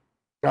Harden.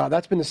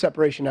 That's been the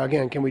separation. Now,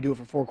 again, can we do it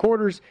for 4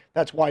 quarters?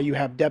 That's why you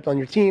have depth on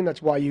your team.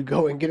 That's why you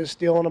go and get a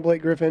steal on a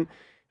Blake Griffin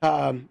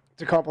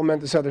to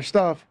complement this other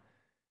stuff.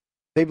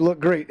 They've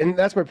looked great. And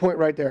that's my point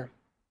right there,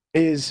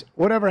 is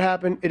whatever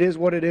happened, it is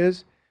what it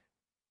is.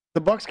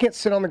 The Bucks can't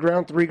sit on the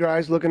ground, 3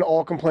 guys looking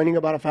all complaining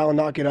about a foul and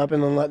not get up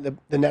and then let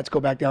the Nets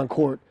go back down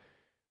court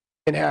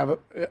and have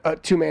a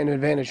 2-man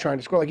advantage trying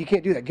to score. Like, you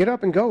can't do that. Get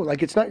up and go.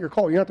 Like, it's not your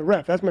call. You're not the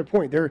ref. That's my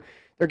point. They're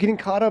getting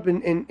caught up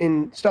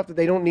in stuff that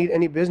they don't need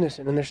any business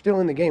in, and they're still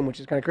in the game, which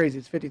is kind of crazy.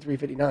 It's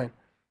 53-59.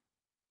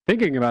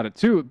 Thinking about it,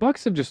 too,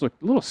 Bucks have just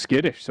looked a little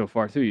skittish so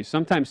far, too. You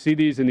sometimes see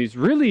these in these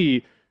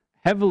really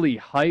heavily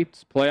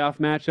hyped playoff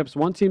matchups.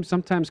 One team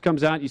sometimes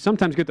comes out. You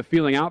sometimes get the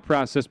feeling out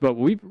process, but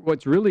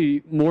what's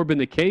really more been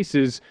the case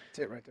is that's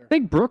it right there. I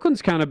think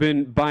Brooklyn's kind of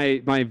been,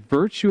 by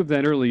virtue of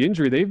that early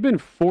injury, they've been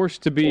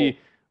forced to be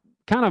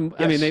kind of,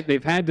 yes. I mean,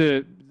 they've had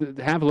to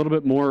have a little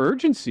bit more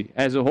urgency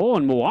as a whole,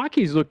 and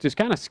Milwaukee's looked just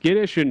kind of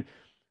skittish, and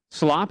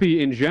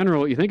sloppy in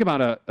general. You think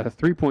about a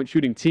three-point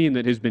shooting team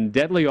that has been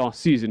deadly all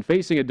season,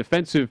 facing a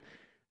defensive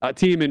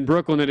team in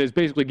Brooklyn that has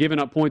basically given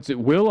up points at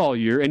will all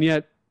year, and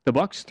yet the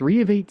Bucks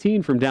 3 of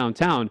 18 from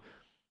downtown.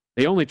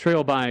 They only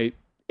trail by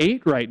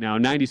 8 right now,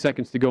 90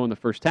 seconds to go in the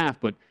first half.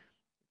 But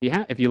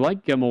if you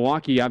like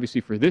Milwaukee, obviously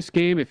for this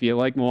game, if you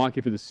like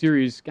Milwaukee for the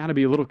series, got to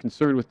be a little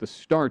concerned with the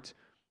start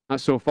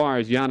so far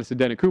as Giannis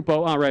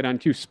Antetokounmpo, all right, on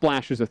 2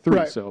 splashes of 3.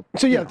 Right. So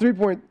yeah,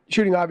 3-point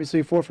shooting,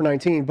 obviously 4 for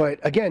 19. But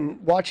again,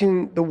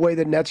 watching the way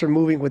the Nets are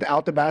moving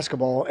without the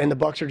basketball and the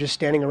Bucks are just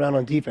standing around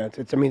on defense,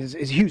 it's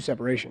a huge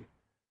separation.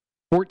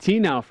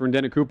 14 now for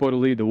Antetokounmpo to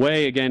lead the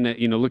way. Again,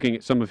 looking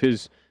at some of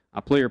his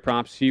player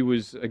props, he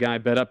was a guy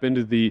bet up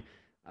into the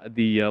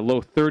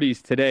low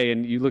 30s today,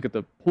 and you look at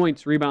the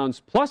points,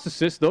 rebounds, plus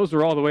assists, those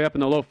are all the way up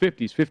in the low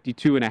 50s,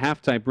 52.5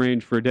 type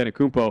range for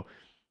Antetokounmpo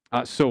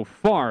so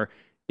far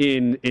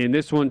in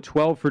this one.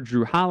 12 for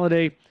Drew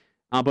Holiday,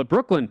 but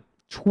Brooklyn,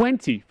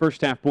 20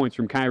 first-half points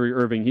from Kyrie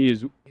Irving. He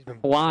is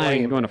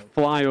going to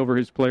fly over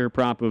his player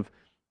prop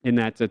in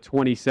that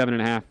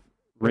 27.5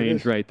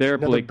 range right there.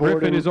 Blake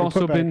Griffin has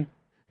also been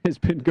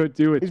good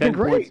too at 10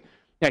 points.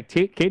 Yeah,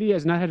 KD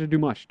has not had to do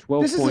much.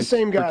 12 points. This is the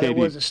same guy that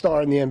was a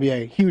star in the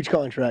NBA. Huge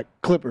contract,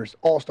 Clippers,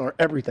 All-Star,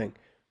 everything.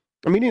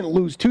 I mean, he didn't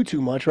lose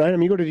too much, right? I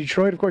mean, you go to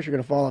Detroit, of course you're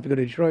going to fall off. You go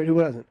to Detroit, who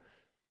hasn't?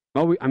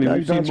 Well, we've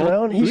seen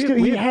around.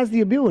 He has the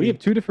ability. We have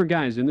 2 different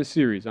guys in this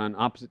series on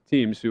opposite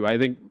teams who I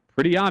think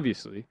pretty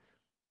obviously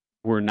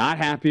were not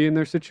happy in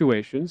their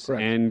situations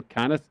and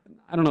kind of,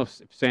 I don't know if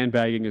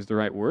sandbagging is the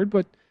right word,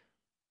 but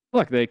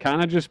look, they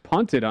kind of just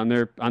punted on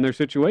their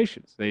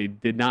situations. They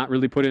did not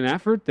really put in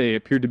effort. They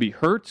appeared to be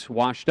hurt,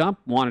 washed up,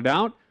 wanted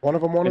out. One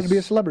of them wanted to be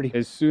a celebrity.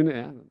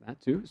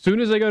 That too. As soon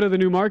as they go to the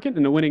new market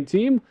and the winning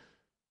team,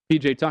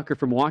 PJ Tucker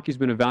from Milwaukee's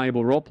been a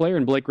valuable role player,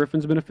 and Blake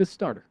Griffin's been a 5th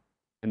starter.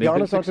 And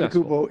Giannis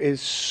Antetokounmpo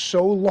is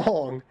so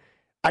long.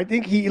 I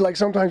think he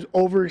sometimes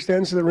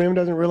overextends to the rim,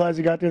 doesn't realize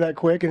he got there that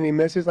quick, and he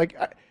misses.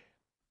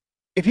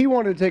 If he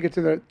wanted to take it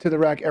to the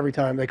rack every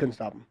time, they couldn't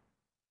stop him.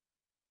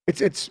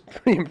 It's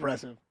pretty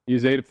impressive.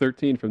 He's 8 of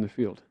 13 from the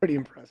field. Pretty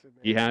impressive,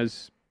 man. He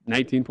has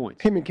 19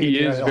 points. Him and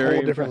KD is a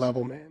whole different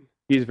level, man.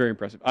 He's very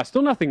impressive.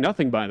 Still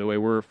 0-0, by the way.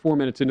 We're 4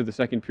 minutes into the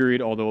second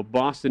period, although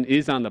Boston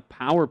is on the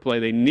power play.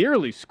 They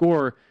nearly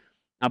score,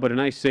 but a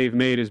nice save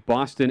made as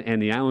Boston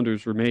and the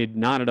Islanders remained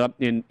knotted up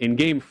in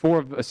Game 4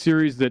 of a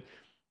series that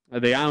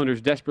the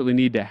Islanders desperately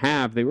need to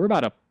have. They were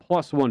about a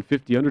plus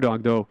 150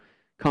 underdog, though,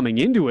 coming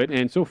into it,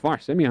 and so far,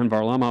 Semyon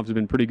Varlamov has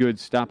been pretty good,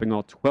 stopping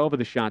all 12 of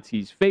the shots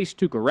he's faced.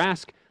 Tuukka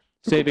Rask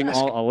saving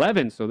all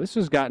 11, so this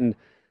has gotten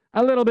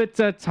a little bit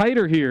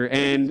tighter here.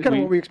 And it's kind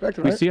of what we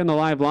expected, right? We see on the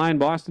live line,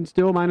 Boston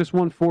still minus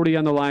 140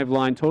 on the live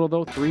line. Total,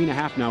 though,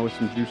 3.5 now with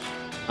some juice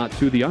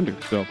to the under.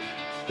 So,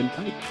 it's been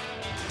tight.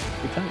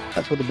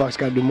 That's what the Bucks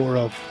got to do more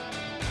of.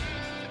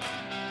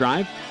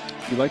 Drive?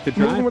 You like the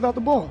drive? Moving without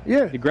the ball,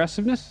 yeah.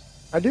 Aggressiveness?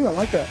 I do. I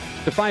like that.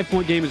 The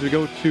 5-point game as we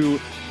go to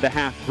the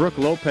half. Brook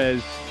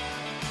Lopez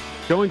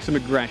showing some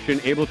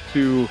aggression, able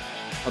to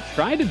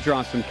try to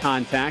draw some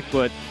contact,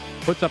 but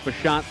puts up a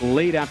shot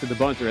late after the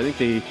buzzer. I think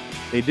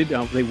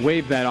they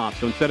waved that off.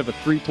 So instead of a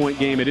 3-point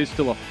game, it is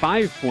still a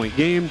 5-point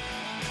game.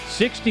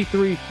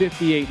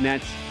 63-58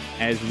 Nets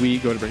as we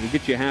go to break. We'll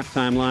get you a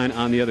halftime line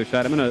on the other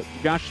side.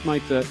 Josh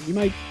you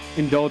might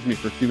indulge me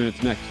for a few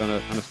minutes next on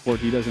a sport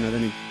he doesn't have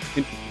any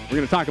interest in. We're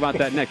going to talk about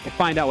that next. We'll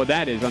find out what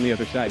that is on the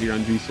other side here on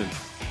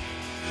VSiN.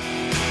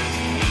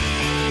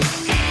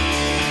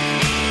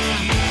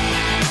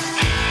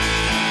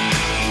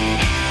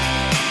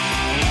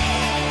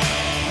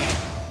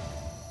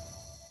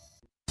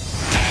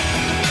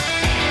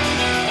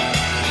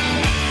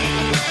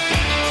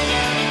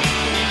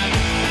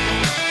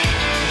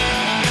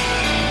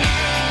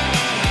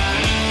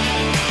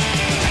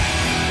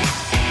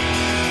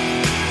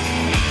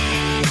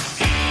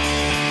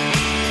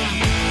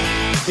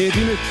 If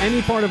you missed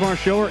any part of our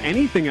show or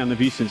anything on the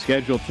VSiN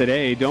schedule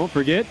today, don't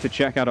forget to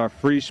check out our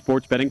free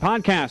sports betting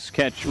podcast.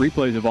 Catch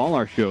replays of all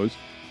our shows,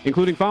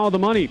 including Follow the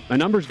Money, A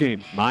Numbers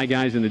Game, My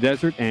Guys in the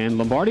Desert, and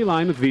Lombardi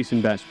Line with VSiN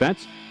Best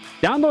Bets.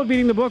 Download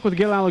Beating the Book with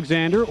Gil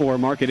Alexander or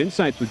Market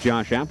Insights with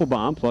Josh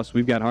Applebaum. Plus,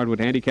 we've got Hardwood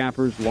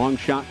Handicappers, Long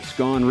Shots,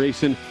 Gone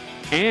Racing,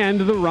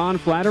 and the Ron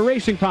Flatter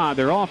Racing Pod.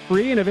 They're all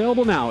free and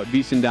available now at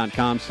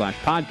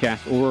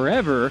VSiN.com/podcast or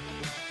wherever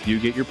you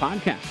get your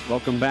podcasts.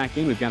 Welcome back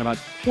in. We've got about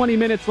 20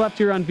 minutes left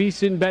here on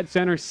VSiN Bet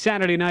Center,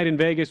 Saturday night in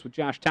Vegas with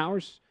Josh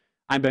Towers.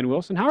 I'm Ben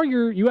Wilson. How are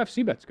your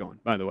UFC bets going,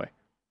 by the way?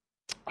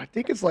 I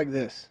think it's like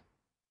this.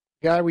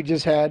 The guy we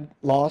just had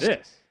lost.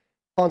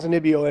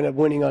 Ponzinibbio ended up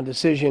winning on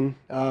decision.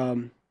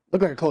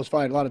 Looked like a close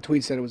fight. A lot of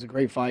tweets said it was a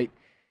great fight.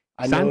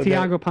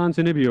 Santiago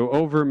Ponzinibbio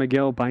over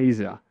Miguel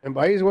Baeza. And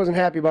Baeza wasn't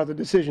happy about the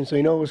decision, so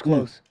you know it was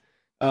close.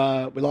 We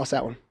lost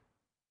that one.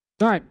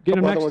 All right, get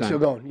him next time. Still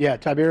going. Yeah,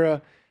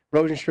 Tibera,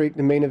 Rosenstreich,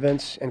 the main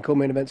events, and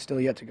co-main events still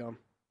yet to come.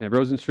 Yeah,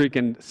 Rosenstreich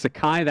and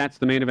Sakai, that's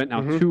the main event.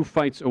 Now 2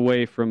 fights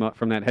away from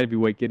that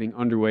heavyweight getting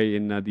underway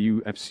in the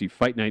UFC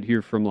Fight Night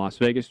here from Las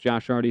Vegas.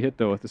 Josh already hit,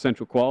 though, with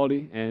Essential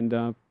Quality. And,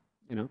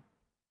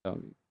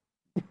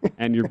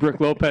 and your Brook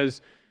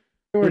Lopez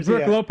Where's The Brook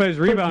he at? Lopez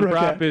Where's rebound Brook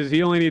prop at? is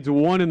he only needs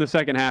 1 in the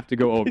second half to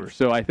go over.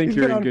 So I think He's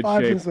you're been in on good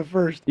 5 shape. since the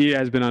first. He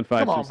has been on 5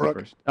 Come on, since Brook. the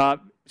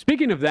first.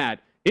 Speaking of that,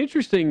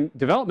 interesting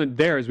development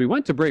there. As we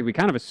went to break, we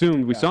kind of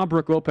assumed we saw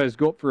Brook Lopez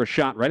go up for a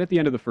shot right at the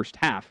end of the first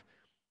half.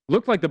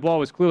 Looked like the ball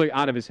was clearly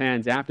out of his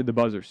hands after the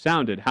buzzer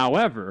sounded.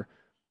 However,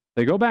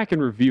 they go back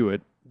and review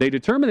it. They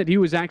determine that he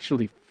was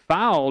actually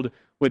fouled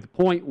with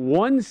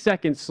 0.1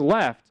 seconds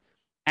left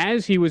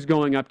as he was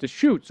going up to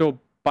shoot. So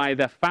by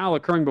the foul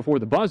occurring before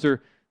the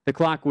buzzer, the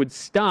clock would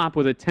stop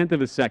with 1/10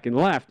 of a second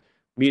left,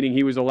 meaning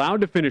he was allowed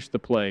to finish the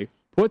play,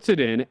 puts it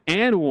in,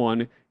 and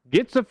one,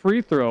 gets a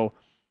free throw,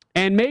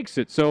 and makes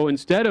it. So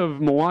instead of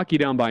Milwaukee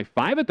down by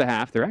 5 at the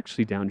half, they're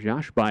actually down,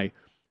 Josh, by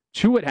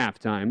 2 at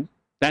halftime.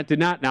 That did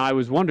not. Now, I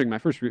was wondering, my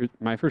first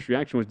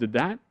reaction was, did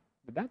that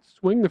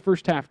swing the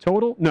first half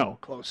total? No.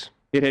 Close.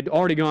 It had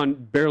already gone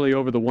barely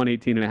over the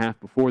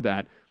 118.5 before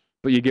that.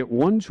 But you get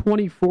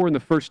 124 in the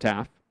first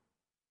half.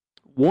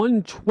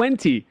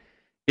 120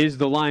 is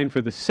the line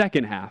for the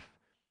second half,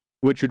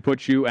 which would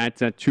put you at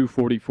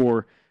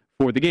 244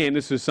 for the game.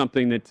 This is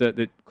something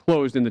that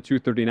closed in the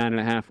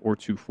 239.5 or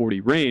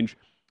 240 range.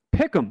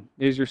 Pick'em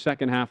is your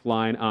second half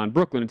line on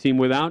Brooklyn, a team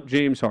without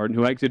James Harden,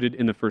 who exited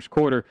in the first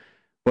quarter,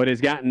 but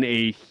has gotten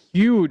a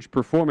huge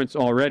performance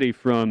already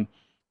from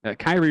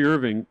Kyrie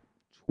Irving.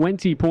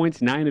 20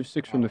 points, 9 of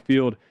 6 from the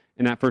field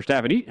in that first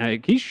half.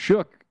 And he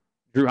shook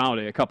Drew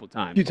Holiday a couple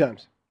times. A few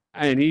times.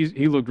 And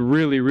he looked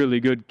really, really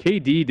good.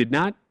 KD did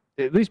not,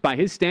 at least by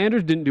his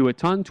standards, didn't do a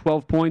ton.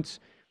 12 points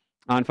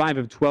on 5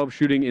 of 12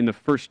 shooting in the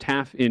first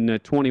half in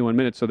 21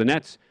 minutes. So the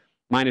Nets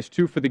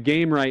 -2 for the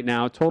game right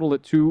now. Total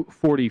at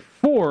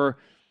 244.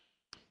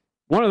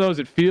 One of those,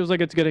 it feels like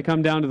it's going to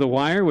come down to the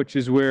wire, which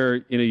is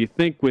where you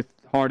think with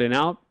Harden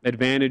out,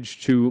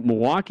 advantage to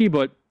Milwaukee.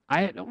 But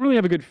I don't really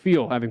have a good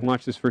feel, having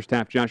watched this first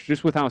half, Josh,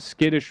 just with how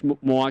skittish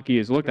Milwaukee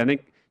has looked. I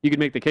think you could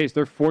make the case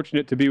they're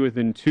fortunate to be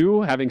within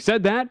 2. Having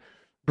said that,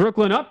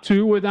 Brooklyn up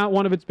 2 without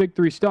one of its big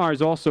 3 stars.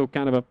 Also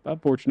kind of a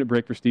fortunate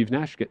break for Steve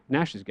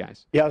Nash's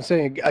guys. Yeah, I'm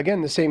saying,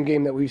 again, the same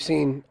game that we've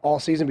seen all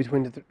season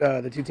between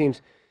the two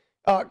teams.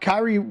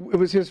 Kyrie, it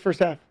was his first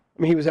half.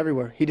 I mean, he was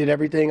everywhere. He did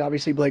everything.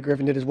 Obviously, Blake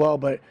Griffin did as well.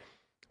 But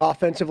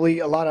offensively,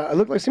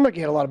 it seemed like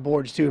he had a lot of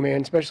boards too,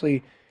 man,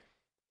 especially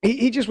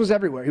he just was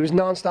everywhere. He was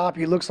nonstop.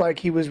 He looks like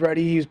he was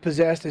ready. He was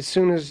possessed. As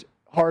soon as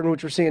Harden,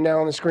 which we're seeing now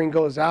on the screen,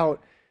 goes out,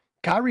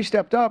 Kyrie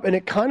stepped up, and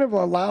it kind of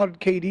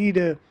allowed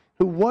KD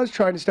who was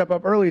trying to step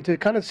up early, to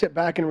kind of sit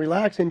back and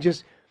relax and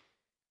just,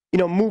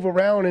 move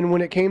around. And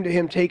when it came to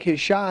him take his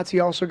shots, he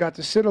also got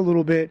to sit a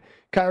little bit.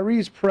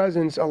 Kyrie's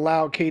presence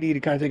allowed KD to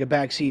kind of take a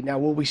back seat. Now,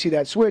 will we see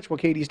that switch? Will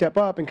KD step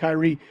up and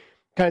Kyrie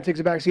kind of takes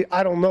a back seat?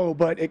 I don't know,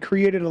 but it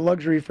created a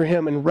luxury for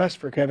him and rest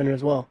for Kevin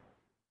as well.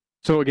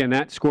 So, again,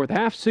 that score at the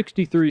half,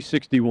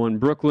 63-61.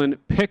 Brooklyn,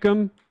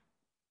 Pick'em,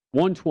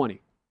 120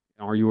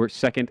 are your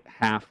second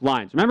half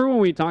lines. Remember when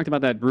we talked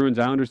about that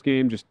Bruins-Islanders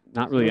game, just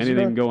not really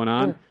anything going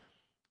on?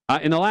 Yeah.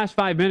 In the last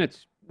 5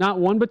 minutes, not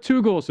 1 but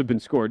 2 goals have been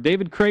scored.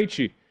 David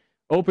Krejci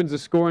opens the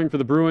scoring for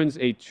the Bruins,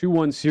 a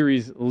 2-1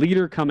 series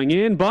leader coming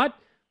in, but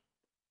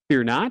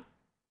fear not.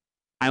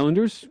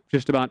 Islanders,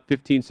 just about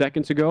 15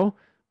 seconds ago,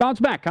 bounce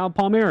back. Kyle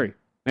Palmieri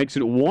makes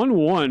it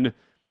 1-1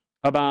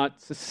 about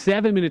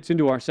 7 minutes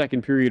into our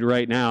second period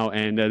right now,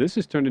 and this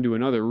has turned into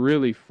another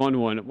really fun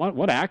one.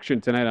 What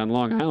action tonight on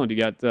Long Island? You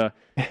got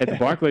at the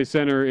Barclays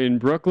Center in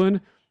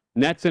Brooklyn.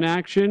 Nets in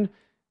action.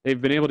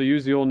 They've been able to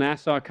use the old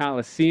Nassau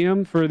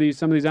Coliseum for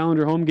some of these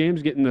Islander home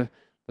games, getting the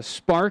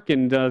spark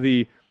and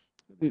the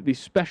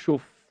special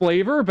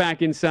flavor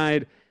back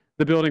inside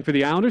the building for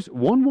the Islanders.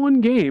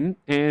 1-1 game,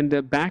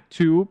 and back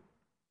to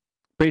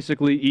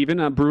basically even.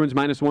 Bruins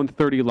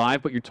 -130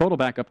 live, but your total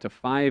back up to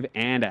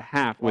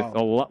 5.5 with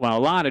a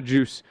lot of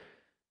juice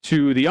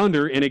to the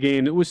under in a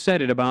game that was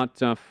set at about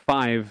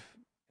 5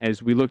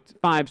 as we looked,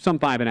 some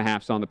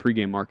 5.5s on the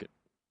pregame market.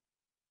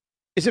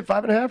 Is it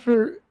 5.5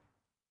 for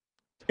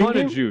ton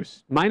of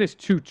juice?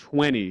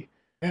 -220.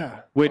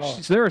 Yeah. Which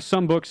so there are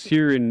some books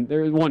here, and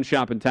there's one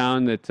shop in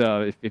town that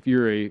if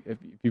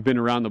you've been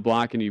around the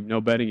block and you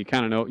know betting, you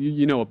kind of know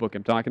you know what book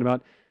I'm talking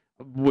about.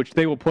 Which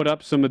they will put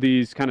up some of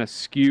these kind of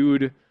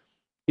skewed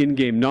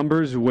in-game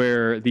numbers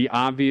where the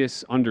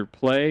obvious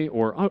underplay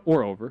or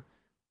over.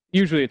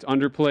 Usually it's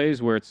underplays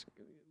where it's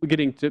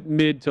getting to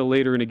mid to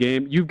later in a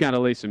game. You've got to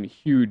lay some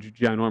huge,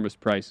 ginormous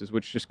prices,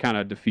 which just kind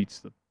of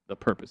defeats the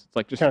purpose. It's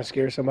like just kind of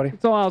scare somebody.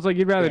 So I was like,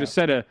 you'd rather just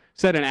set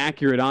an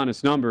accurate,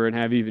 honest number and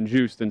have even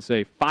juice than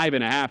say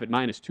 5.5 at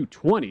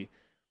 -220.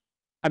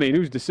 I mean,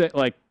 who's to say?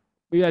 Like,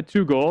 we had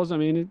 2 goals. I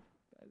mean,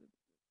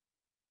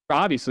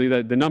 obviously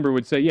the number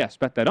would say yes,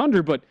 bet that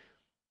under. But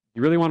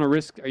you really want to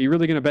risk? Are you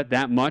really going to bet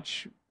that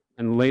much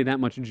and lay that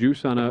much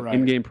juice on a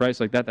in-game price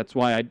like that? That's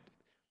why I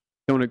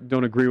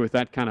don't agree with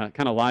that kind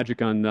of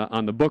logic on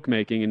the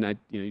bookmaking. And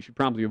you should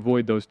probably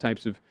avoid those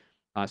types of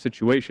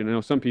situation. I know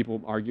some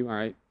people argue, all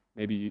right,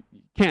 maybe you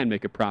can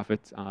make a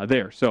profit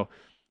there. So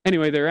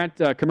anyway, they're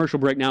at commercial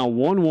break now,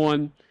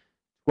 1-1,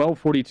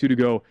 12:42 to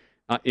go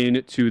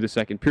into the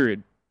second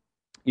period.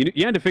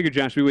 You had to figure,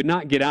 Josh, we would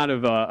not get out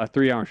of a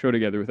 3-hour show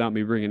together without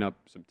me bringing up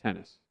some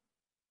tennis.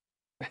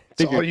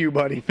 It's all you,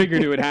 buddy. You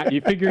figured it would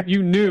happen.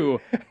 You knew.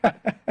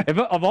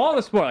 Of all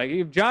the sports, like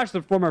if Josh,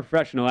 the former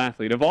professional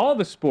athlete, of all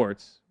the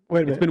sports,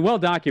 it's been well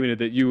documented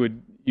that you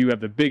have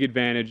the big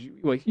advantage.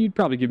 Like you'd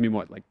probably give me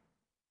what, like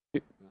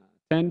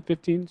 10,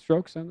 15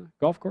 strokes on the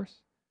golf course?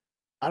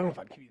 I don't know if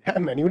I'd give you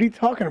that many. What are you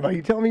talking about?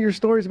 You telling me your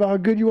stories about how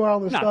good you are, all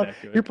this stuff.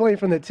 You're playing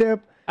from the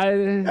tip. I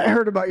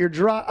heard about your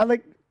drive.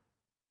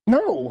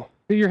 No.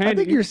 I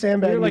think you're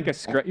sandbagging.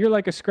 You're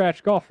like a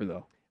scratch golfer,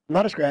 though. I'm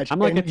not a scratch. I'm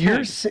like a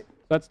 10.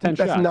 That's 10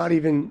 shots. That's not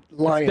even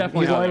lying.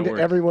 He's lying to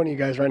every one of you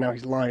guys right now.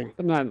 He's lying.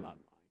 I'm not lying.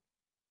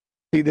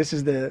 See, this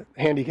is the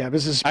handicap.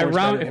 This is sports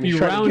If you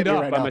round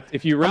up, I'm a 10.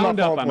 If you round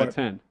up,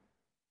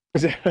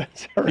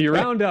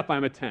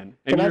 I'm a 10.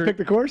 Can I pick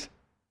the course?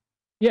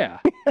 Yeah.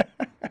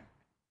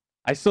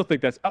 I still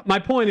think that's... my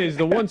point is,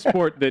 the one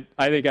sport that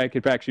I think I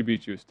could actually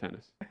beat you is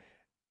tennis.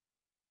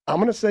 I'm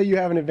going to say you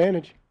have an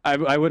advantage.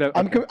 I would have...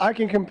 I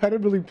can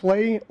competitively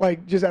play,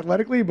 like, just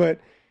athletically, but,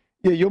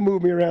 yeah, you'll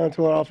move me around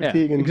until I'll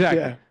fatigue. Exactly.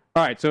 Yeah.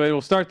 All right, so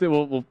we'll start...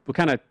 We'll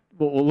kind of...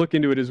 We'll look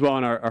into it as well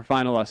in our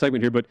final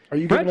segment here, but... Are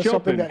you giving us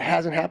something that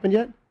hasn't happened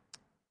yet?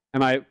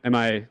 Am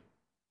I...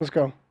 Let's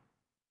go.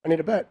 I need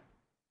a bet.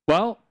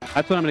 Well,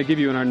 that's what I'm going to give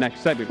you in our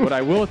next segment. What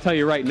I will tell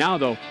you right now,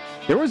 though,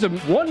 there was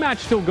one match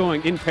still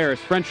going in Paris,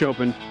 French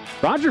Open.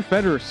 Roger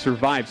Federer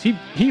survives.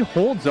 He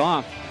holds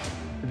off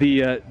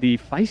the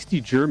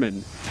feisty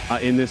German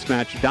in this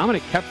match.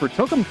 Dominic Koepfer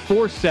took him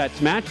 4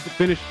 sets. Match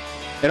finished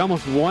at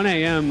almost 1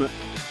 a.m.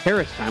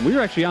 Paris time. We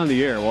were actually on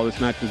the air while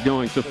this match was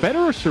going. So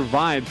Federer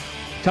survived.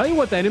 Tell you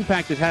what that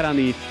impact has had on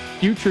the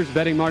futures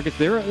betting markets.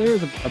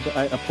 There's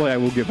a play I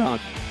will give out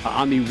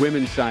on the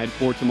women's side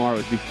for tomorrow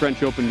as the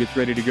French Open gets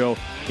ready to go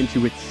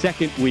into its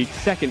second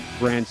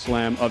Grand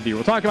Slam of the year.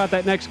 We'll talk about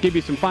that next, give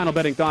you some final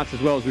betting thoughts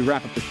as well as we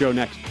wrap up the show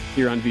next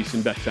here on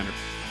VSiN Bet Center.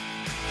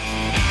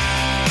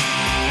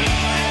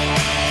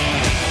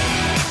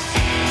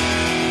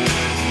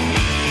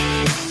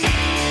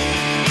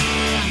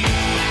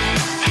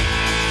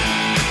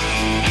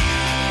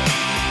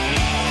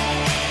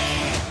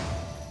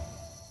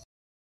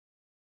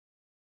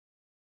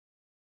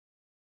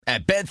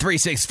 At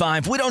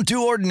Bet365, we don't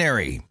do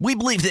ordinary. We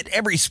believe that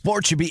every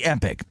sport should be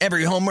epic.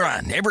 Every home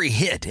run, every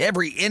hit,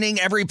 every inning,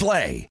 every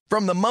play.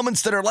 From the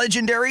moments that are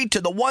legendary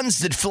to the ones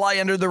that fly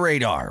under the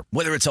radar.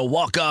 Whether it's a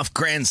walk-off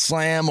grand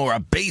slam or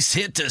a base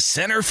hit to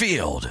center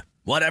field.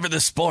 Whatever the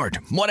sport,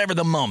 whatever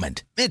the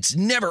moment. It's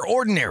never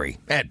ordinary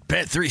at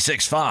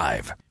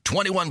Bet365.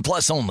 21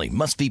 plus only.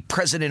 Must be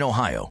present in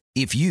Ohio.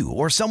 If you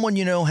or someone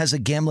you know has a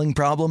gambling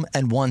problem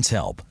and wants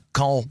help,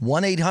 call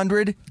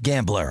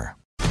 1-800-GAMBLER.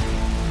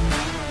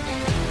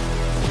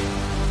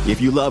 If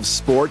you love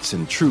sports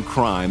and true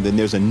crime, then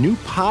there's a new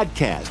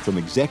podcast from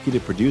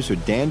executive producer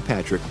Dan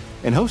Patrick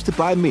and hosted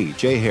by me,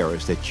 Jay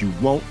Harris, that you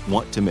won't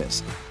want to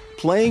miss.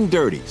 Playing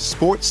Dirty: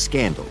 Sports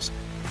Scandals.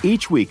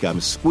 Each week, I'm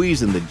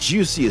squeezing the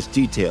juiciest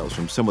details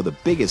from some of the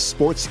biggest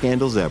sports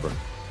scandals ever.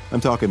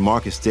 I'm talking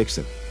Marcus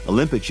Dixon,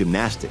 Olympic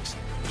gymnastics,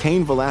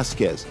 Cain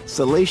Velasquez,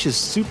 salacious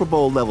Super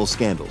Bowl-level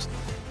scandals.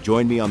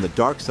 Join me on the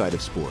dark side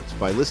of sports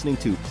by listening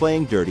to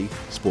Playing Dirty: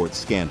 Sports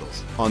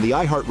Scandals on the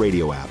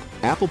iHeartRadio app,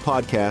 Apple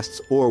Podcasts,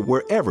 or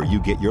wherever you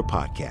get your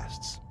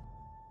podcasts.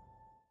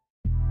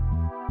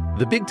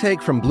 The Big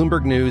Take from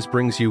Bloomberg News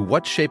brings you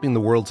what's shaping the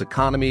world's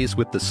economies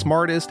with the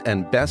smartest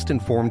and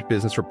best-informed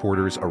business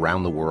reporters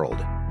around the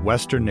world.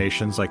 Western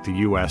nations like the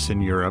U.S.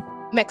 and Europe.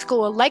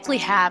 Mexico will likely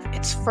have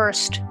its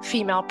first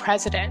female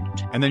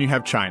president. And then you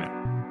have China.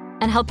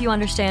 And help you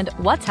understand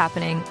what's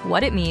happening,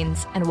 what it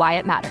means, and why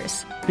it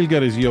matters. He'll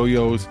get his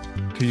yo-yos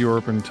to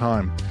Europe in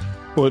time.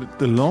 But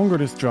the longer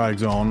this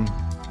drags on,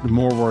 the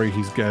more worry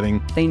he's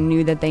getting. They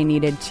knew that they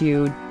needed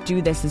to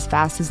do this as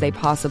fast as they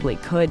possibly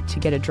could to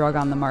get a drug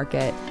on the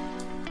market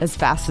as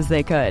fast as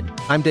they could.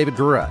 I'm David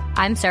Gura.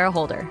 I'm Sarah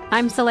Holder.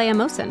 I'm Saleha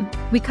Mohsin.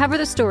 We cover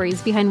the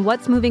stories behind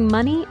what's moving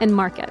money and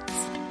markets.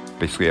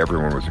 Basically,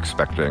 everyone was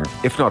expecting,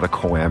 if not a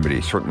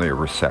calamity, certainly a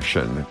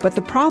recession. But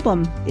the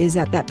problem is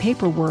that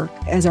paperwork,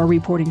 as our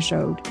reporting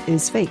showed,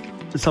 is fake.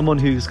 As someone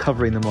who's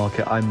covering the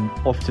market, I'm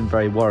often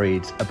very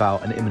worried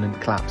about an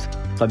imminent collapse.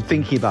 So I'm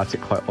thinking about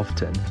it quite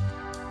often.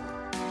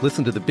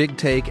 Listen to The Big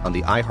Take on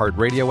the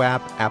iHeartRadio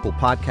app, Apple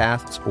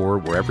Podcasts, or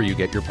wherever you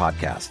get your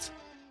podcasts.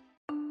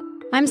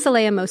 I'm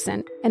Saleha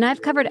Mohsin, and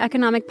I've covered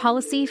economic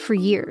policy for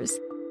years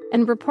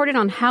and reported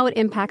on how it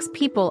impacts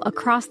people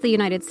across the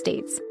United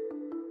States.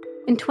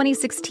 In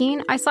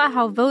 2016, I saw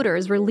how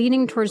voters were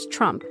leaning towards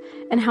Trump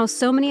and how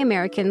so many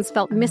Americans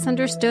felt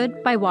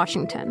misunderstood by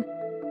Washington.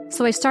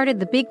 So I started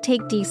The Big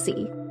Take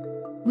DC.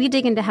 We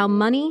dig into how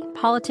money,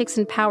 politics,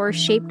 and power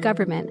shape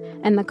government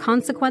and the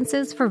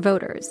consequences for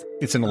voters.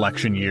 It's an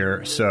election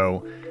year,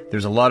 so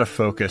there's a lot of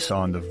focus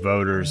on the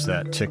voters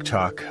that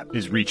TikTok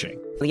is reaching.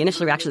 The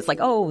initial reaction is like,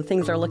 oh,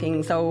 things are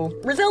looking so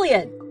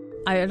resilient.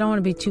 I don't want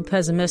to be too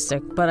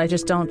pessimistic, but I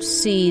just don't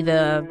see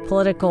the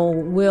political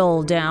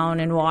will down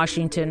in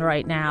Washington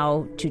right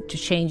now to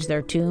change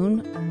their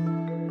tune.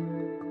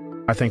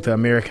 I think the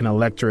American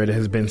electorate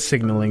has been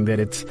signaling that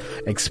it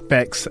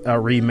expects a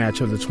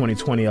rematch of the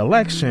 2020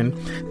 election.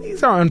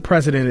 These are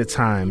unprecedented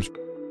times.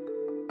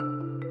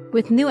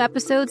 With new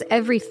episodes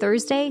every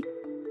Thursday,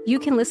 you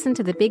can listen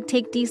to the Big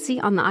Take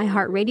DC on the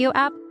iHeartRadio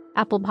app,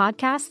 Apple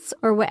Podcasts,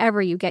 or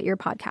wherever you get your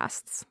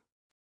podcasts.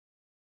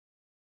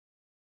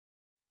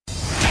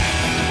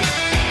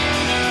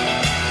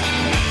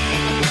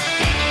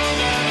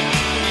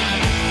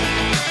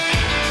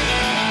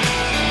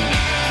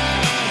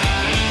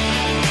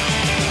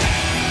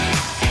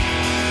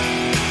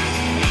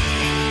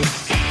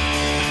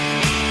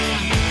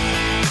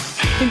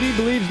 Indeed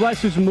believes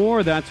less is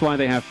more. That's why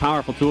they have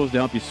powerful tools to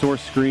help you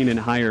source, screen, and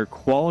hire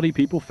quality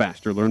people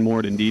faster. Learn more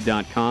at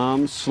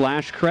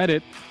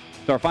Indeed.com/credit.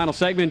 It's our final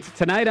segment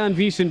tonight on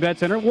VSiN Bet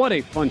Center. What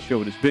a fun show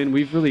it has been.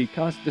 We've really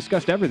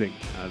discussed everything.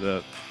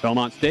 The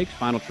Belmont Stakes,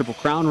 final Triple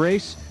Crown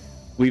race.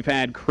 We've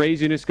had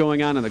craziness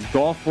going on in the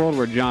golf world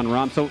where Jon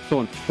Rahm, so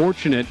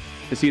unfortunate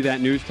to see that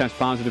news, test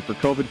positive for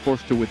COVID,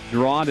 forced to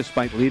withdraw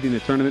despite leading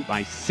the tournament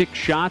by 6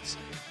 shots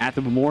at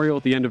the Memorial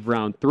at the end of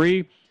round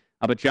 3.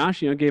 But Josh,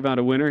 gave out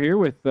a winner here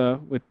with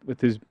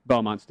his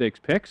Belmont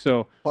Stakes pick.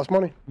 So plus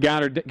money.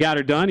 Got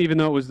her done, even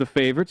though it was the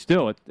favorite.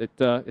 Still,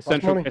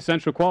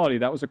 essential quality.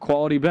 That was a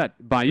quality bet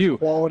by you.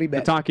 Quality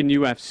bet. We're talking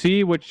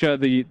UFC, which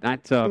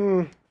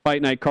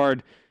fight night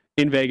card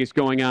in Vegas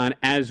going on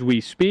as we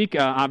speak.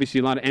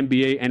 Obviously, a lot of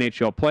NBA,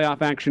 NHL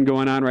playoff action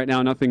going on right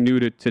now. Nothing new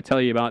to tell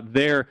you about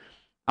there.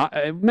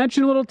 I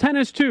mentioned a little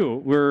tennis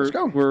too.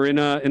 We're in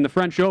the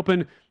French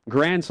Open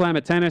Grand Slam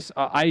of tennis.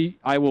 I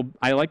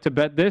like to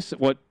bet this.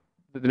 What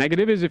the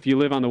negative is, if you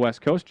live on the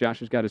West Coast, Josh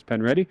has got his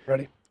pen ready.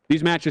 Ready.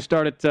 These matches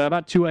start at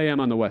about 2 a.m.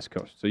 on the West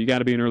Coast, so you got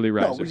to be an early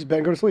riser. No, we just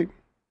go to sleep.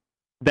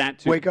 That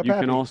too. Wake up You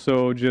happy. can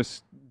also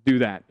just do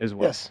that as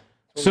well. Yes.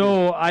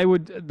 So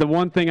the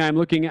one thing I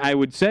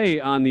would say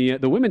on the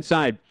women's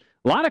side,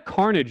 a lot of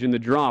carnage in the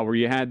draw where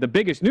you had the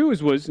biggest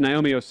news was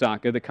Naomi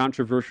Osaka, the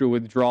controversial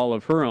withdrawal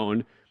of her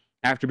own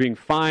after being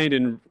fined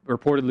and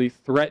reportedly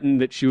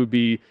threatened that she would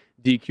be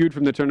DQ'd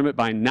from the tournament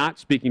by not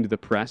speaking to the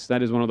press.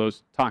 That is one of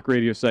those talk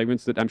radio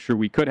segments that I'm sure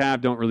we could have.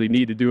 Don't really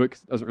need to do it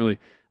because it doesn't really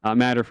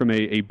matter from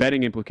a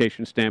betting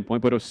implication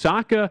standpoint. But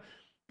Osaka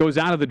goes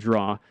out of the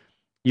draw.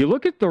 You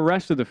look at the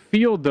rest of the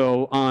field,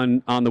 though,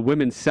 on the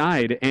women's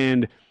side,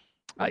 and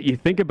you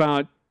think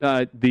about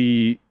some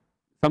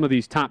of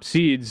these top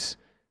seeds.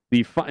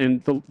 The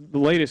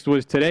latest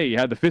was today. You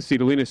had the 5th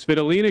seed, Alina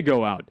Svitolina,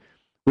 go out.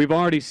 We've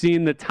already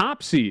seen the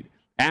top seed,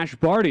 Ash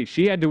Barty.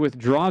 She had to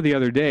withdraw the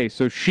other day,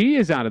 so she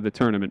is out of the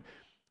tournament.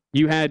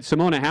 You had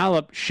Simona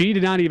Halep. She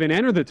did not even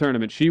enter the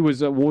tournament. She would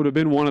have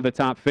been one of the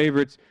top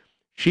favorites.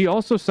 She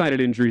also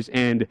cited injuries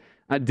and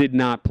did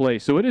not play.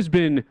 So it has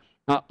been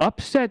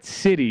upset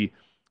city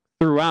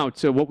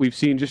throughout what we've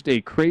seen, just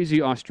a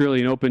crazy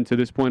Australian Open to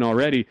this point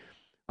already.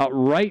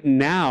 Right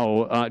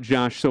now,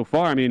 Josh, so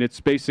far, I mean,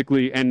 it's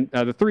basically, and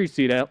the 3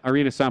 seed,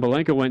 Aryna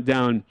Sabalenka, went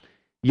down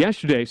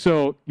yesterday.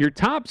 So your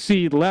top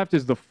seed left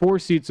is the 4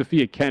 seed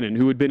Sofia Kenin,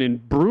 who had been in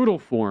brutal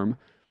form,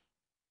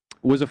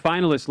 was a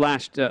finalist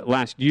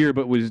last year,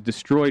 but was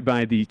destroyed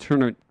by the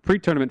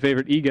pre-tournament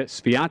favorite Iga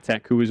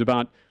Swiatek, who was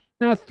about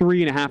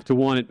 3.5 to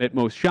 1 at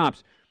most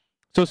shops.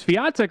 So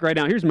Swiatek right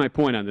now, here's my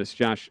point on this,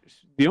 Josh.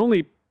 The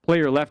only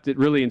player left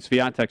really in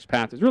Swiatek's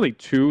path is really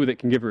 2 that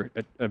can give her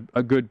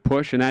a good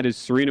push, and that is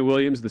Serena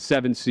Williams, the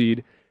 7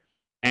 seed,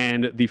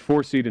 and the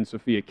 4 seed in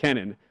Sofia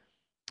Kenin.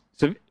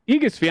 So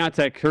Iga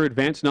Swiatek, her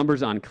advanced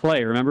numbers on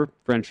clay, remember,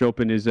 French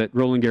Open is at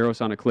Roland Garros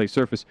on a clay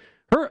surface.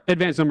 Her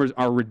advanced numbers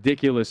are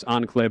ridiculous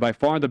on clay. By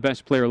far the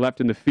best player left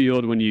in the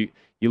field when you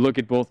look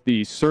at both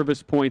the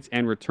service points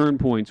and return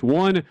points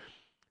won.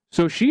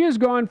 So she has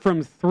gone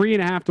from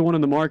 3.5 to 1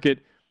 in the market.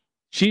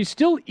 She's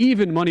still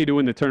even money to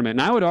win the tournament.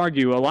 And I would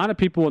argue a lot of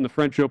people in the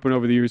French Open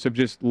over the years have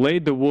just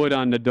laid the wood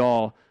on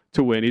Nadal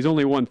to win. He's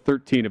only won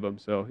 13 of them,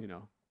 so,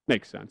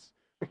 makes sense.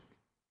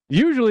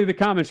 Usually the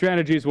common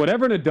strategy is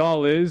whatever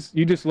Nadal is,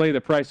 you just lay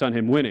the price on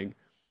him winning.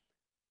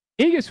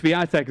 Iga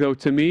Swiatek, though,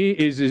 to me,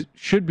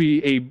 should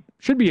be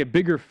a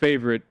bigger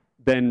favorite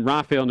than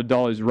Rafael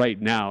Nadal is right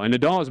now. And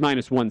Nadal is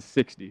minus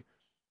 160.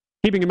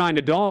 Keeping in mind,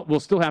 Nadal will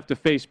still have to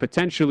face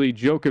potentially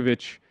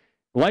Djokovic,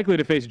 likely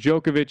to face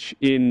Djokovic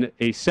in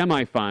a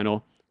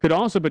semifinal. Could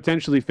also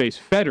potentially face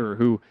Federer,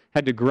 who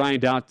had to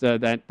grind out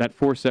that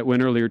 4-set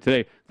win earlier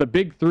today. The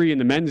big 3 in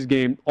the men's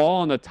game,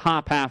 all in the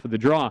top half of the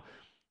draw.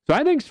 So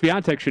I think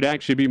Swiatek should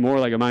actually be more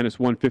like a minus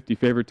 150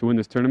 favorite to win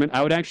this tournament.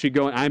 I would actually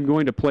I'm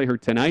going to play her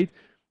tonight,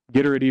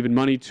 get her at even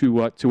money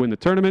to win the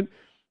tournament.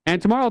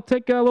 And tomorrow I'll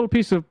take a little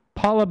piece of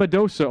Paula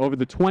Badosa over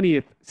the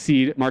 20th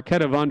seed,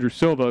 Marketa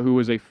Vondrousova, who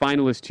was a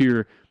finalist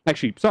here,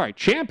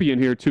 champion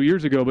here 2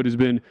 years ago, but has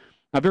been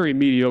a very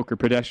mediocre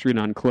pedestrian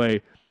on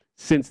clay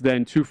since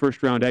then. 2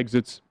 first-round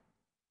exits,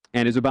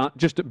 and is about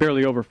just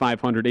barely over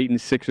 500,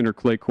 8-6 in her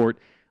clay court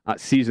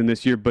season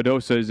this year.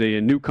 Badosa is a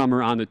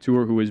newcomer on the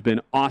tour who has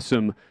been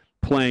awesome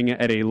playing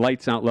at a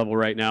lights-out level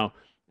right now.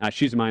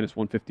 She's a minus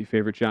 150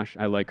 favorite, Josh.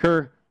 I like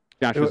her.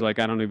 Josh was like,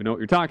 I don't even know what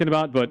you're talking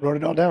about, but wrote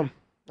it all down.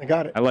 I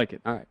got it. I like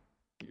it. All right.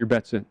 Get your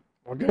bets in.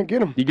 We're going to get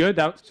them. You good?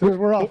 As soon as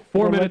we're off.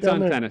 4 minutes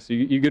on tennis.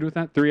 You good with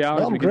that? 3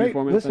 hours? No, I'm great.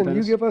 Listen,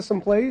 you give us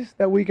some plays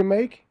that we can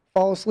make,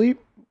 fall asleep,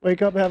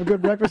 Wake up, have a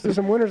good breakfast, and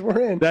some winners. We're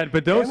in. That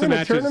Badosa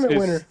match is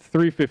winner.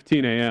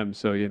 3:15 a.m.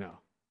 So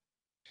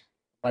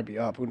might be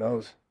up. Who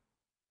knows?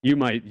 You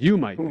might. Who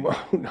knows?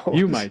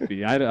 You might be.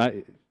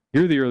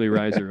 You're the early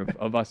riser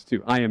of us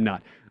two. I am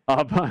not.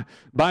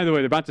 By the way,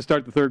 they're about to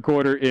start the third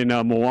quarter in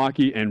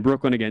Milwaukee and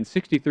Brooklyn again.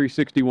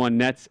 63-61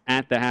 Nets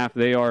at the half.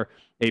 They are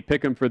a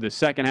pick'em for the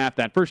second half.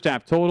 That first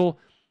half total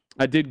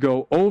did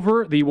go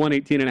over the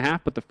 118.5,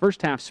 but the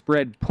first half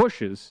spread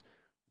pushes.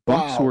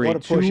 Bucks were a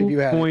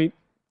 2-point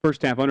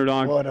first half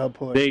underdog. What a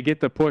push. They get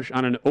the push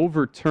on an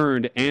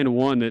overturned and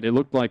one that it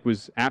looked like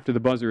was after the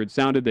buzzer had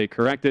sounded. They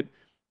correct it.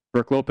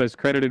 Brook Lopez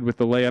credited with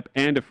the layup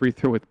and a free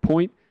throw with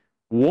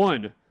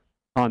 0.1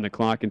 on the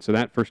clock, and so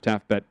that first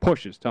half bet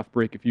pushes. Tough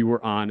break if you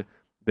were on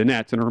the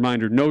Nets. And a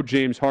reminder, no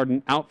James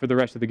Harden, out for the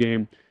rest of the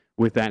game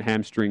with that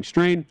hamstring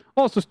strain.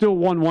 Also still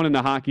 1-1 in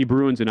the hockey.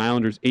 Bruins and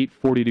Islanders,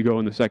 8:40 to go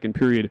in the second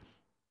period.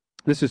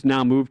 This has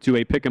now moved to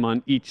a pick'em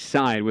on each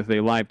side with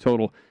a live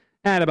total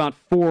at about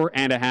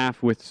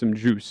 4.5 with some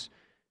juice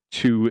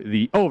to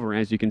the over,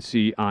 as you can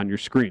see on your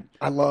screen.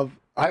 I'm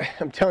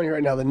telling you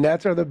right now, the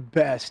Nets are the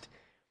best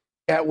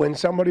at when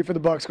somebody for the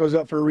Bucks goes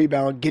up for a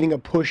rebound, getting a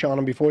push on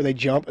them before they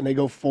jump and they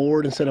go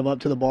forward instead of up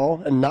to the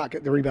ball and not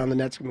get the rebound. The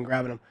Nets have been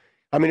grabbing them.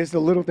 I mean, it's the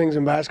little things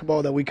in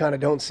basketball that we kind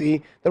of don't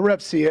see. The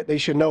refs see it. They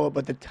should know it.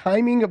 But the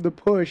timing of the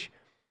push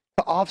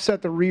to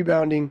offset the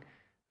rebounding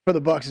for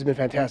the Bucks has been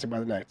fantastic by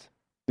the Nets.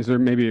 Is there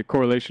maybe a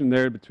correlation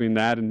there between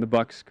that and the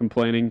Bucks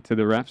complaining to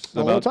the refs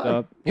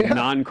about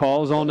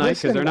non-calls all night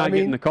because they're not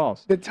getting the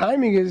calls? The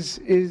timing is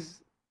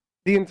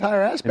the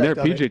entire aspect and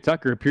there, P.J.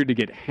 Tucker appeared to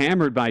get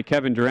hammered by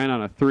Kevin Durant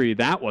on a three.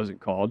 That wasn't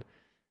called.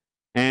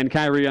 And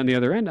Kyrie on the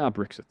other end,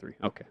 bricks a three.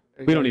 Okay.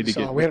 We don't need to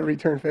get... We had a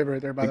return favor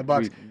right there by the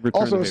Bucks.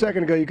 Also, a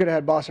second ago, you could have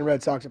had Boston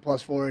Red Sox at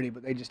plus 480,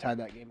 but they just tied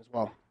that game as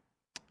well.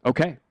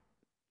 Okay.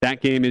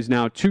 That game is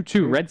now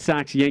 2-2. Red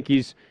Sox,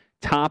 Yankees,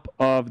 top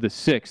of the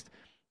sixth.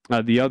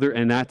 The other,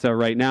 and that's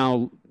right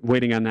now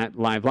waiting on that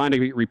live line to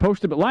get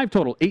reposted, but live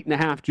total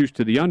 8.5 juice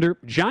to the under.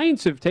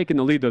 Giants have taken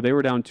the lead, though. They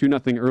were down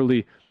 2-0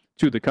 early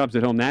to the Cubs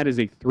at home. That is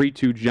a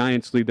 3-2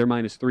 Giants lead. They're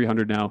minus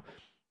 300 now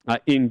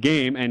in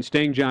game. And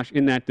staying, Josh,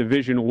 in that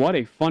division, what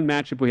a fun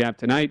matchup we have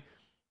tonight.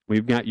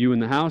 We've got you in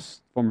the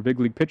house, former big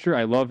league pitcher.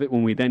 I love it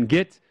when we then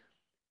get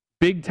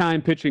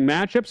big-time pitching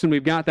matchups, and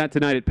we've got that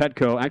tonight at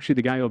Petco. Actually,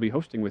 the guy you'll be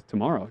hosting with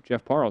tomorrow,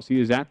 Jeff Parles, he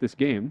is at this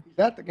game. He's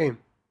at the game.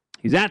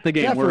 He's at the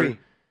game.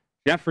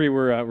 Jeffrey,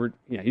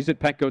 he's at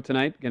Petco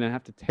tonight. Going to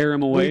have to tear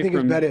him away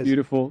from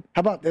beautiful. How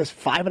about this?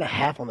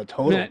 5.5 on the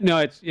total.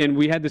 No, and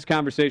we had this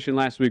conversation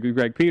last week with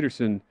Greg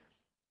Peterson,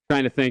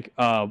 trying to think,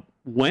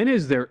 when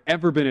has there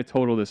ever been a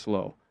total this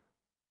low?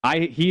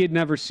 He had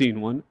never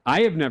seen one.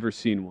 I have never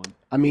seen one.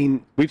 I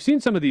mean, we've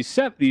seen some of these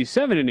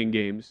 7-inning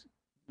games,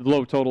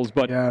 low totals,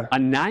 but a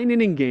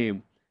 9-inning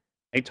game,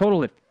 a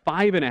total at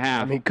 5.5.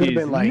 I mean, it could have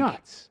been like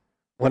nuts.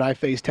 When I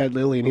faced Ted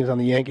Lilly and he was on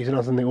the Yankees and I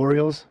was on the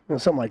Orioles,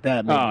 something like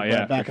that. Maybe. Oh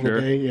yeah, back in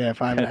the day,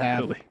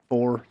 5.5,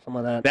 4, something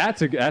like that.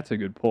 That's a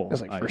good pull.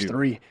 That's like first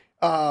three.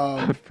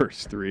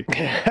 First three.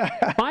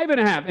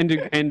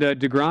 5.5, and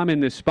DeGrom in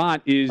this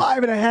spot is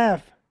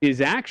 5.5.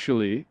 Is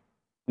actually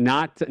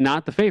not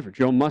the favorite.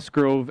 Joe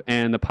Musgrove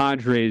and the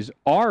Padres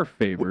are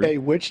favored. Hey,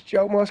 which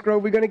Joe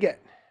Musgrove we gonna get?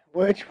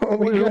 Which one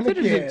we gonna get? What's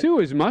interesting too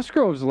is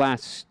Musgrove's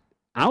last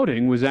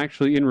outing was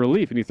actually in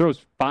relief, and he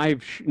throws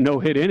 5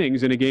 no-hit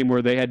innings in a game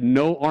where they had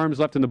no arms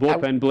left in the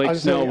bullpen. Blake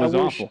Snell was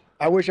awful.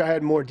 I wish I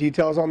had more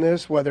details on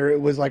this, whether it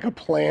was like a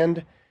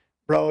planned,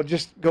 bro,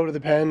 just go to the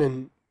pen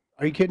and,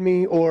 are you kidding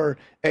me? Or,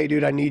 hey,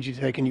 dude, I need you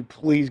today. Can you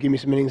please give me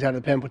some innings out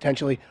of the pen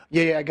potentially?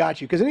 Yeah, I got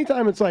you. Because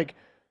anytime it's like,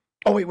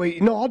 oh, wait,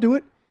 no, I'll do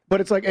it.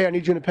 But it's like, hey, I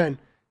need you in the pen.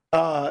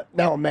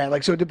 Now I'm mad.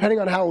 Like, so depending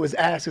on how it was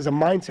asked is a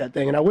mindset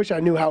thing. And I wish I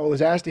knew how it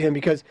was asked to him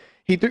because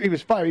he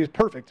was fine. He was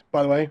perfect,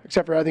 by the way,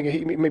 except for I think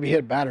he maybe hit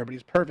a batter, but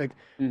he's perfect.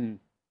 Mm-hmm.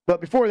 But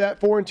before that,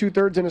 4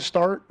 2/3 in a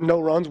start, no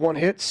runs, 1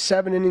 hit.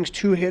 7 innings,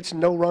 2 hits,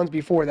 no runs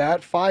before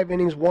that. 5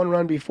 innings, 1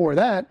 run before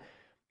that.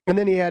 And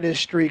then he had his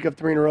streak of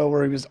 3 in a row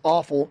where he was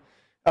awful.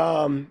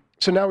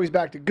 So now he's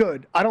back to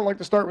good. I don't like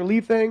the start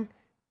relief thing.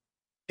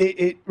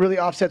 It really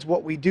offsets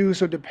what we do.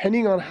 So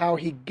depending on how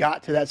he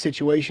got to that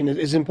situation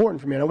is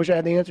important for me. And I wish I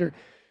had the answer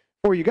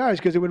for you guys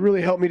because it would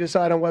really help me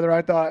decide on whether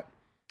I thought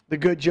the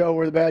good Joe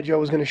or the bad Joe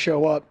was going to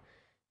show up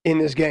in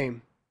this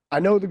game.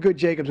 I know the good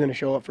Jacob's going to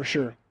show up for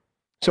sure.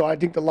 So I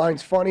think the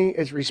line's funny.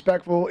 It's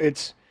respectful.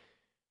 It's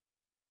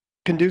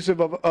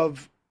conducive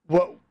of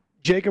what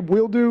Jacob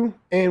will do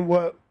and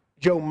what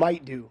Joe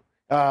might do.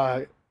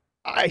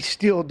 I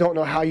still don't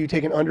know how you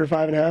take an under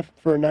 5.5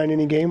 for a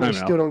 9-inning game. I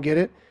still don't get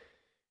it.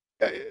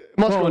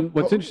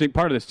 What's interesting,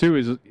 part of this, too,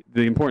 is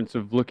the importance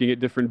of looking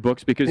at different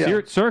books because here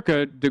at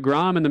Circa,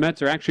 DeGrom and the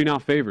Mets are actually now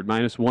favored,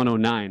 minus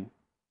 109.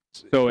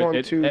 So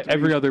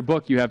every other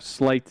book, you have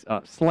slight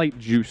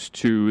juice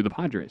to the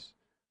Padres.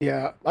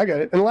 Yeah, I get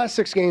it. In the last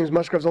 6 games,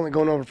 Musgrove's only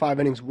gone over 5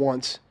 innings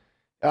once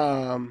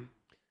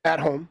at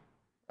home,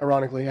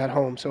 ironically, at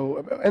home. So,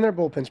 and their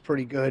bullpen's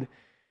pretty good.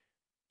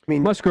 I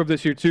mean, Musgrove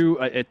this year too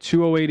at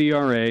 2.08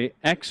 ERA.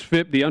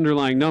 xFIP, the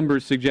underlying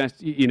numbers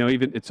suggest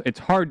even it's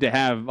hard to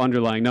have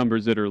underlying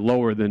numbers that are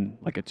lower than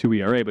like a 2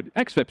 ERA, but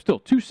xFIP still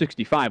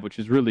 2.65, which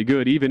is really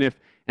good. And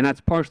that's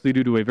partially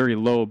due to a very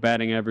low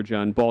batting average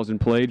on balls in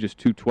play, just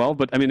 2.12.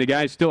 But I mean, the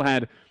guy still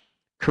had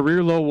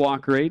career low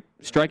walk rate,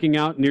 striking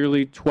out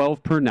nearly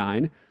 12 per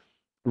 9.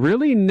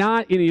 Really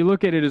not, you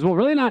look at it as well,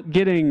 really not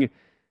getting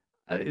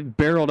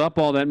barreled up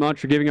all that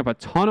much or giving up a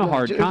ton of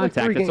hard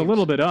contact. It's a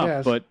little bit up,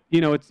 yes. But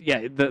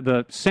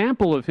the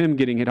sample of him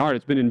getting hit hard,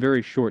 it's been in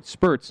very short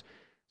spurts.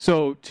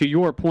 So to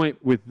your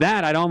point with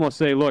that, I'd almost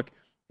say, look,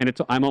 and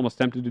I'm almost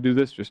tempted to do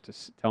this just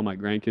to tell my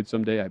grandkids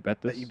someday, I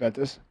bet this. That you bet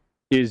this?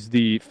 Is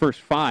the first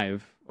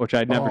 5, which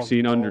I'd never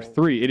seen under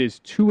 3. It is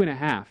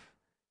 2.5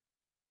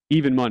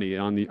 even money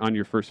on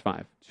your first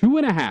 5.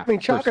 2.5. I mean,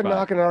 Chaka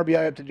knocking an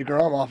RBI up to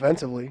DeGrom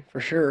offensively, for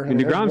sure. I mean,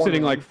 DeGrom's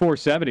hitting like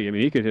 470. I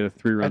mean, he could hit a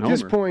 3-run homer. At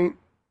this point,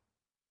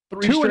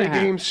 3 straight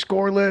games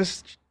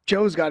scoreless.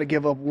 Joe's got to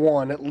give up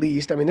 1 at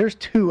least. I mean, there's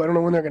 2. I don't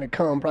know when they're going to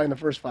come, probably in the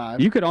first 5.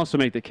 You could also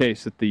make the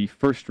case that the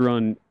first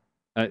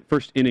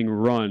inning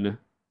run,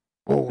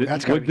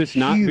 that's would this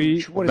huge. Not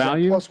be what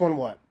value? Is that, plus 1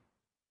 what?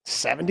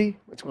 70?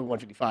 It's going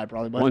 155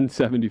 probably. But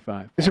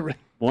 175. Is it really?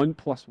 1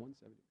 plus 170.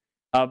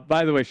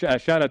 By the way,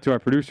 shout out to our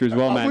producer as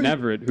well, Matt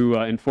Neverett, who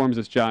informs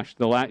us, Josh.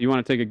 You want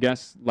to take a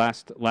guess?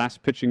 Last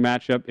pitching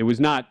matchup. It was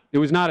not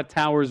a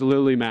Towers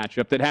Lilly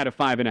matchup that had a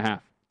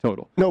 5.5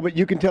 total. No, but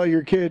you can tell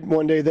your kid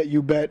one day that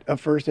you bet a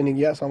first inning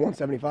yes on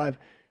 175.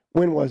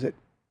 When was it?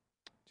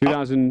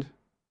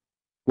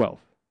 2012.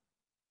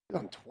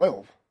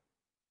 2012.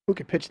 Who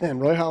could pitch then?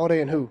 Roy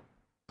Halladay and who?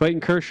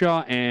 Clayton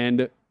Kershaw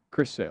and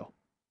Chris Sale.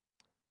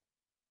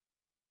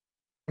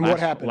 And what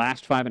happened?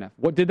 Last 5.5.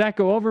 What did that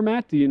go over,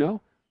 Matt? Do you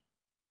know?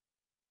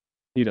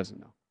 He doesn't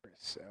know.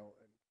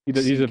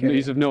 He's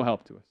of no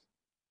help to us.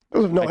 It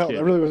was of no help.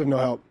 It really was of no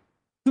help.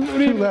 2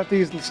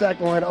 lefties, the stack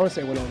line. I want to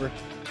say it went over.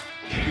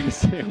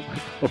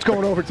 It's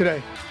going over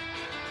today.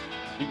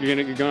 You're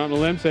going to go on a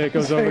limb, say it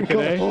goes over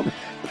today?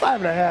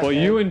 5.5. Well,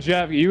 you and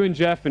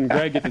Jeff and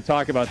Greg get to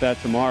talk about that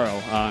tomorrow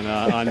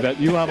on Bet.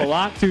 You'll have a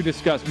lot to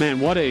discuss. Man,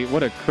 what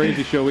a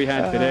crazy show we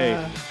had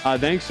today.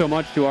 Thanks so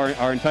much to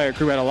our entire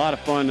crew. We had a lot of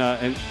fun,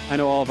 and I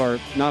know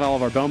not all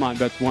of our Belmont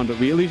bets won, but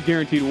we at least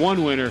guaranteed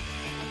one winner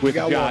with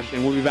Josh,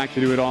 and we'll be back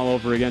to do it all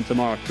over again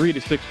tomorrow, 3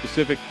 to 6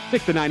 Pacific,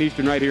 6 to 9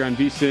 Eastern, right here on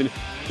VSiN.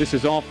 This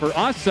is all for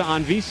us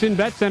on VSiN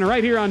Bet Center,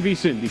 right here on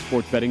VSiN, the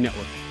Sports Betting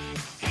Network.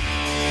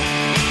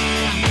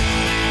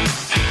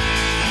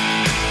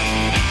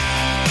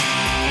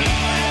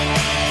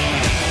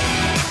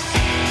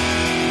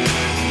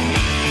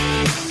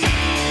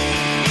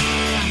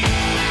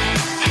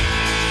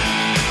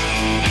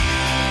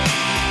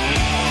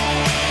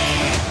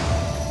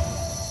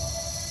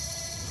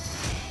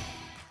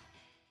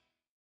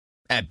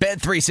 At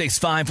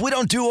Bet365, we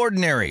don't do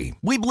ordinary.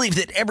 We believe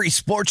that every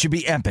sport should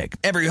be epic.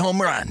 Every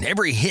home run,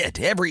 every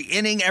hit, every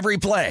inning, every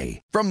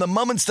play. From the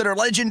moments that are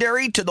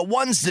legendary to the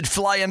ones that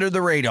fly under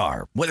the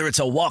radar. Whether it's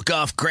a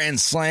walk-off grand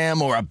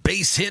slam or a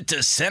base hit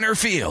to center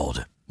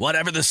field.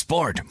 Whatever the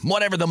sport,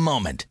 whatever the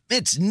moment.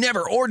 It's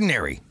never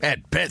ordinary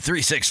at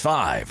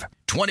Bet365.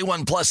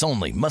 21 plus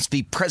only. Must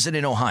be present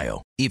in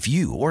Ohio. If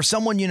you or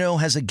someone you know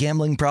has a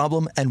gambling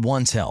problem and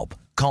wants help,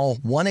 call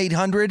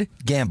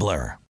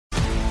 1-800-GAMBLER.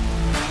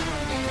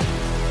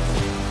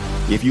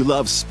 If you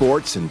love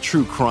sports and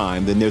true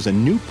crime, then there's a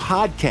new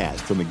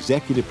podcast from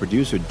executive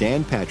producer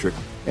Dan Patrick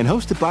and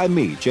hosted by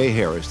me, Jay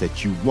Harris,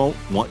 that you won't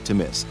want to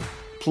miss.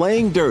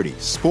 Playing Dirty: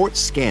 Sports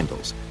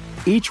Scandals.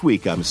 Each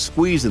week, I'm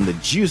squeezing the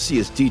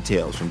juiciest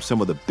details from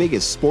some of the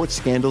biggest sports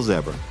scandals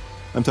ever.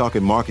 I'm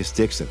talking Marcus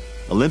Dixon,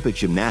 Olympic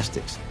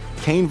gymnastics,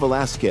 Cain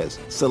Velasquez,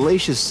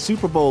 salacious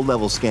Super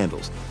Bowl-level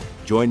scandals.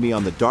 Join me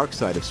on the dark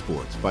side of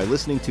sports by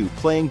listening to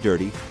Playing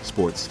Dirty: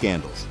 Sports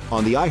Scandals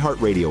on the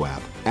iHeartRadio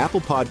app,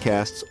 Apple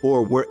Podcasts,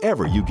 or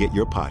wherever you get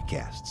your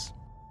podcasts.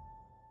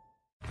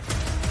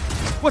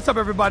 What's up,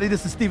 everybody?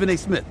 This is Stephen A.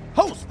 Smith,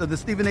 host of the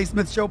Stephen A.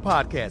 Smith Show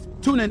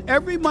podcast. Tune in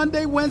every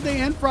Monday, Wednesday,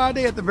 and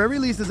Friday at the very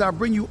least as I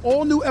bring you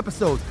all new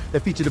episodes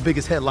that feature the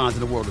biggest headlines in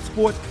the world of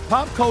sports,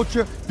 pop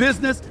culture,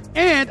 business,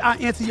 and I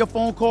answer your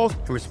phone calls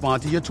and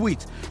respond to your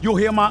tweets. You'll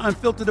hear my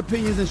unfiltered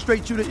opinions and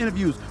straight-shooter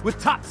interviews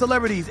with top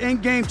celebrities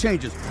and game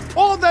changers.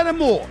 All that and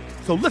more.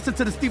 So listen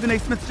to the Stephen A.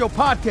 Smith Show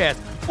podcast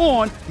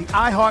on the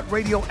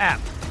iHeartRadio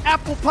app,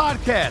 Apple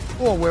Podcasts,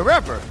 or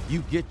wherever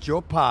you get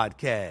your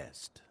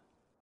podcast.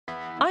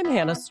 I'm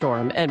Hannah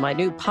Storm, and my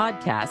new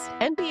podcast,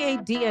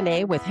 NBA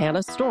DNA with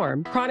Hannah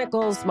Storm,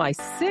 chronicles my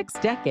 6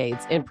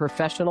 decades in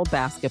professional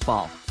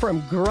basketball.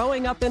 From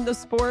growing up in the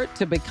sport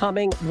to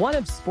becoming one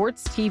of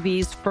sports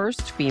TV's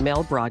first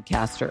female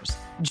broadcasters.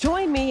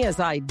 Join me as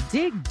I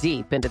dig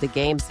deep into the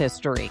game's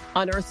history,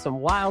 unearth some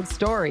wild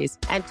stories,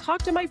 and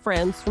talk to my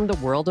friends from the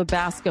world of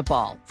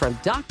basketball, from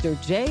Dr.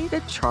 J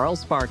to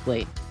Charles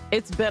Barkley.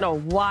 It's been a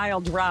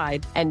wild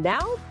ride, and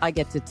now I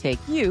get to take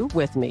you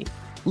with me.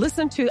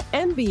 Listen to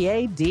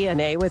NBA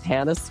DNA with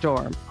Hannah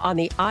Storm on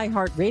the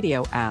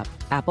iHeartRadio app,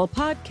 Apple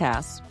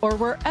Podcasts, or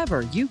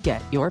wherever you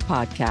get your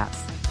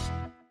podcasts.